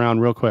a look around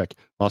real quick.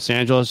 Los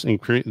Angeles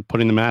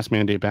putting the mask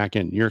mandate back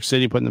in. New York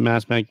City putting the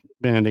mask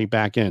mandate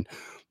back in.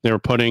 They were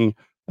putting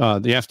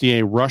the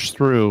FDA rushed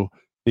through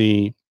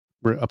the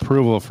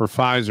approval for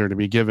Pfizer to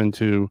be given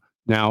to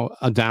now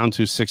down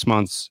to 6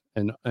 months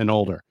and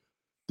older.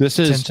 This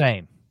is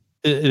insane.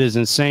 It is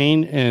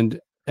insane. And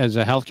as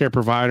a healthcare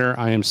provider,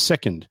 I am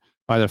sickened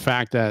by the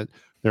fact that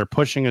they're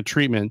pushing a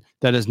treatment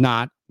that is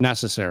not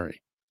necessary.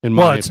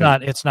 It's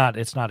not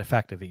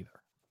effective either.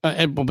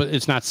 But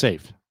it's not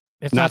safe.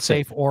 It's not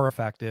safe or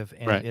effective,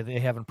 and they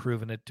haven't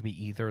proven it to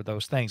be either of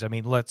those things. I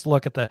mean, let's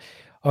look at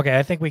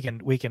I think we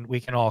can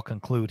all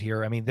conclude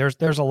here. I mean,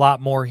 there's a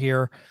lot more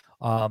here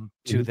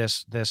to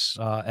this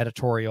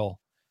editorial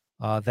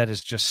that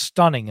is just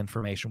stunning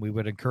information. We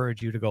would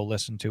encourage you to go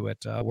listen to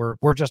it.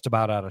 We're just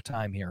about out of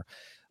time here.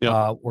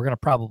 Yep. We're going to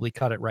probably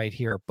cut it right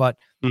here. But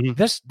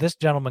this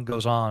gentleman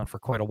goes on for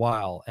quite a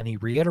while, and he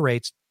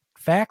reiterates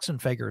facts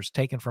and figures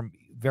taken from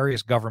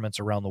various governments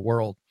around the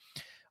world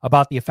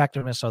about the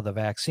effectiveness of the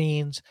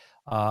vaccines,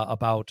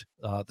 about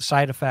the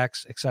side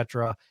effects,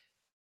 etc.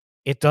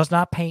 It does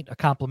not paint a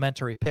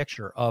complimentary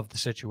picture of the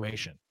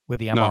situation with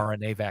the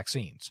mRNA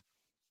vaccines.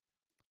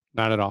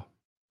 Not at all.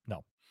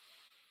 No.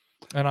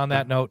 And on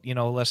that note,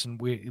 listen,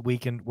 we're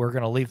going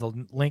to leave the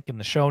link in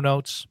the show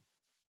notes.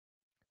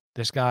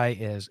 This guy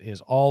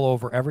is all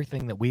over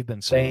everything that we've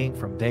been saying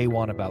from day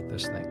one about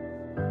this thing.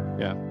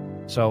 Yeah.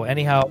 So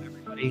anyhow,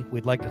 everybody,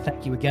 we'd like to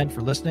thank you again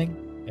for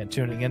listening and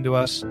tuning into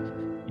us.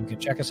 You can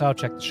check us out,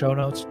 check the show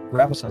notes,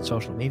 grab us on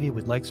social media.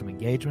 We'd like some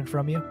engagement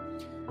from you.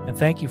 And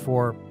thank you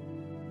for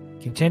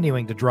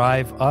continuing to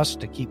drive us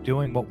to keep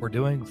doing what we're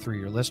doing through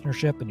your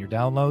listenership and your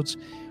downloads.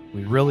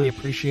 We really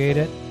appreciate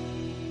it.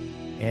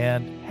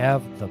 and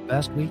have the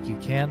best week you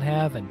can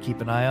have, and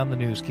keep an eye on the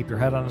news. Keep your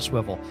head on a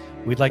swivel.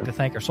 We'd like to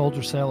thank our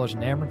soldiers, sailors,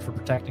 and airmen for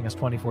protecting us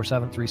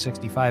 24/7,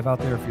 365 out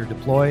there. If you're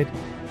deployed,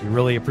 we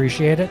really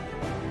appreciate it.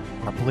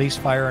 Our police,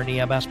 fire, and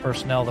EMS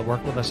personnel that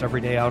work with us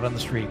every day out on the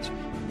streets,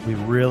 we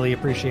really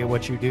appreciate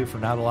what you do for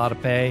not a lot of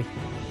pay.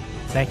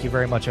 Thank you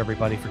very much,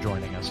 everybody, for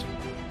joining us.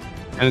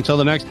 And until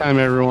the next time,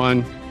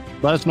 everyone,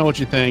 let us know what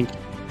you think.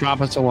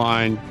 Drop us a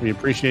line. We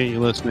appreciate you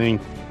listening.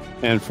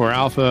 And for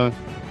Alpha,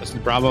 this is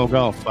Bravo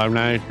Golf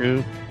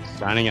 592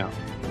 signing out.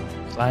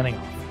 Signing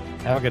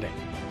off. Have a good day.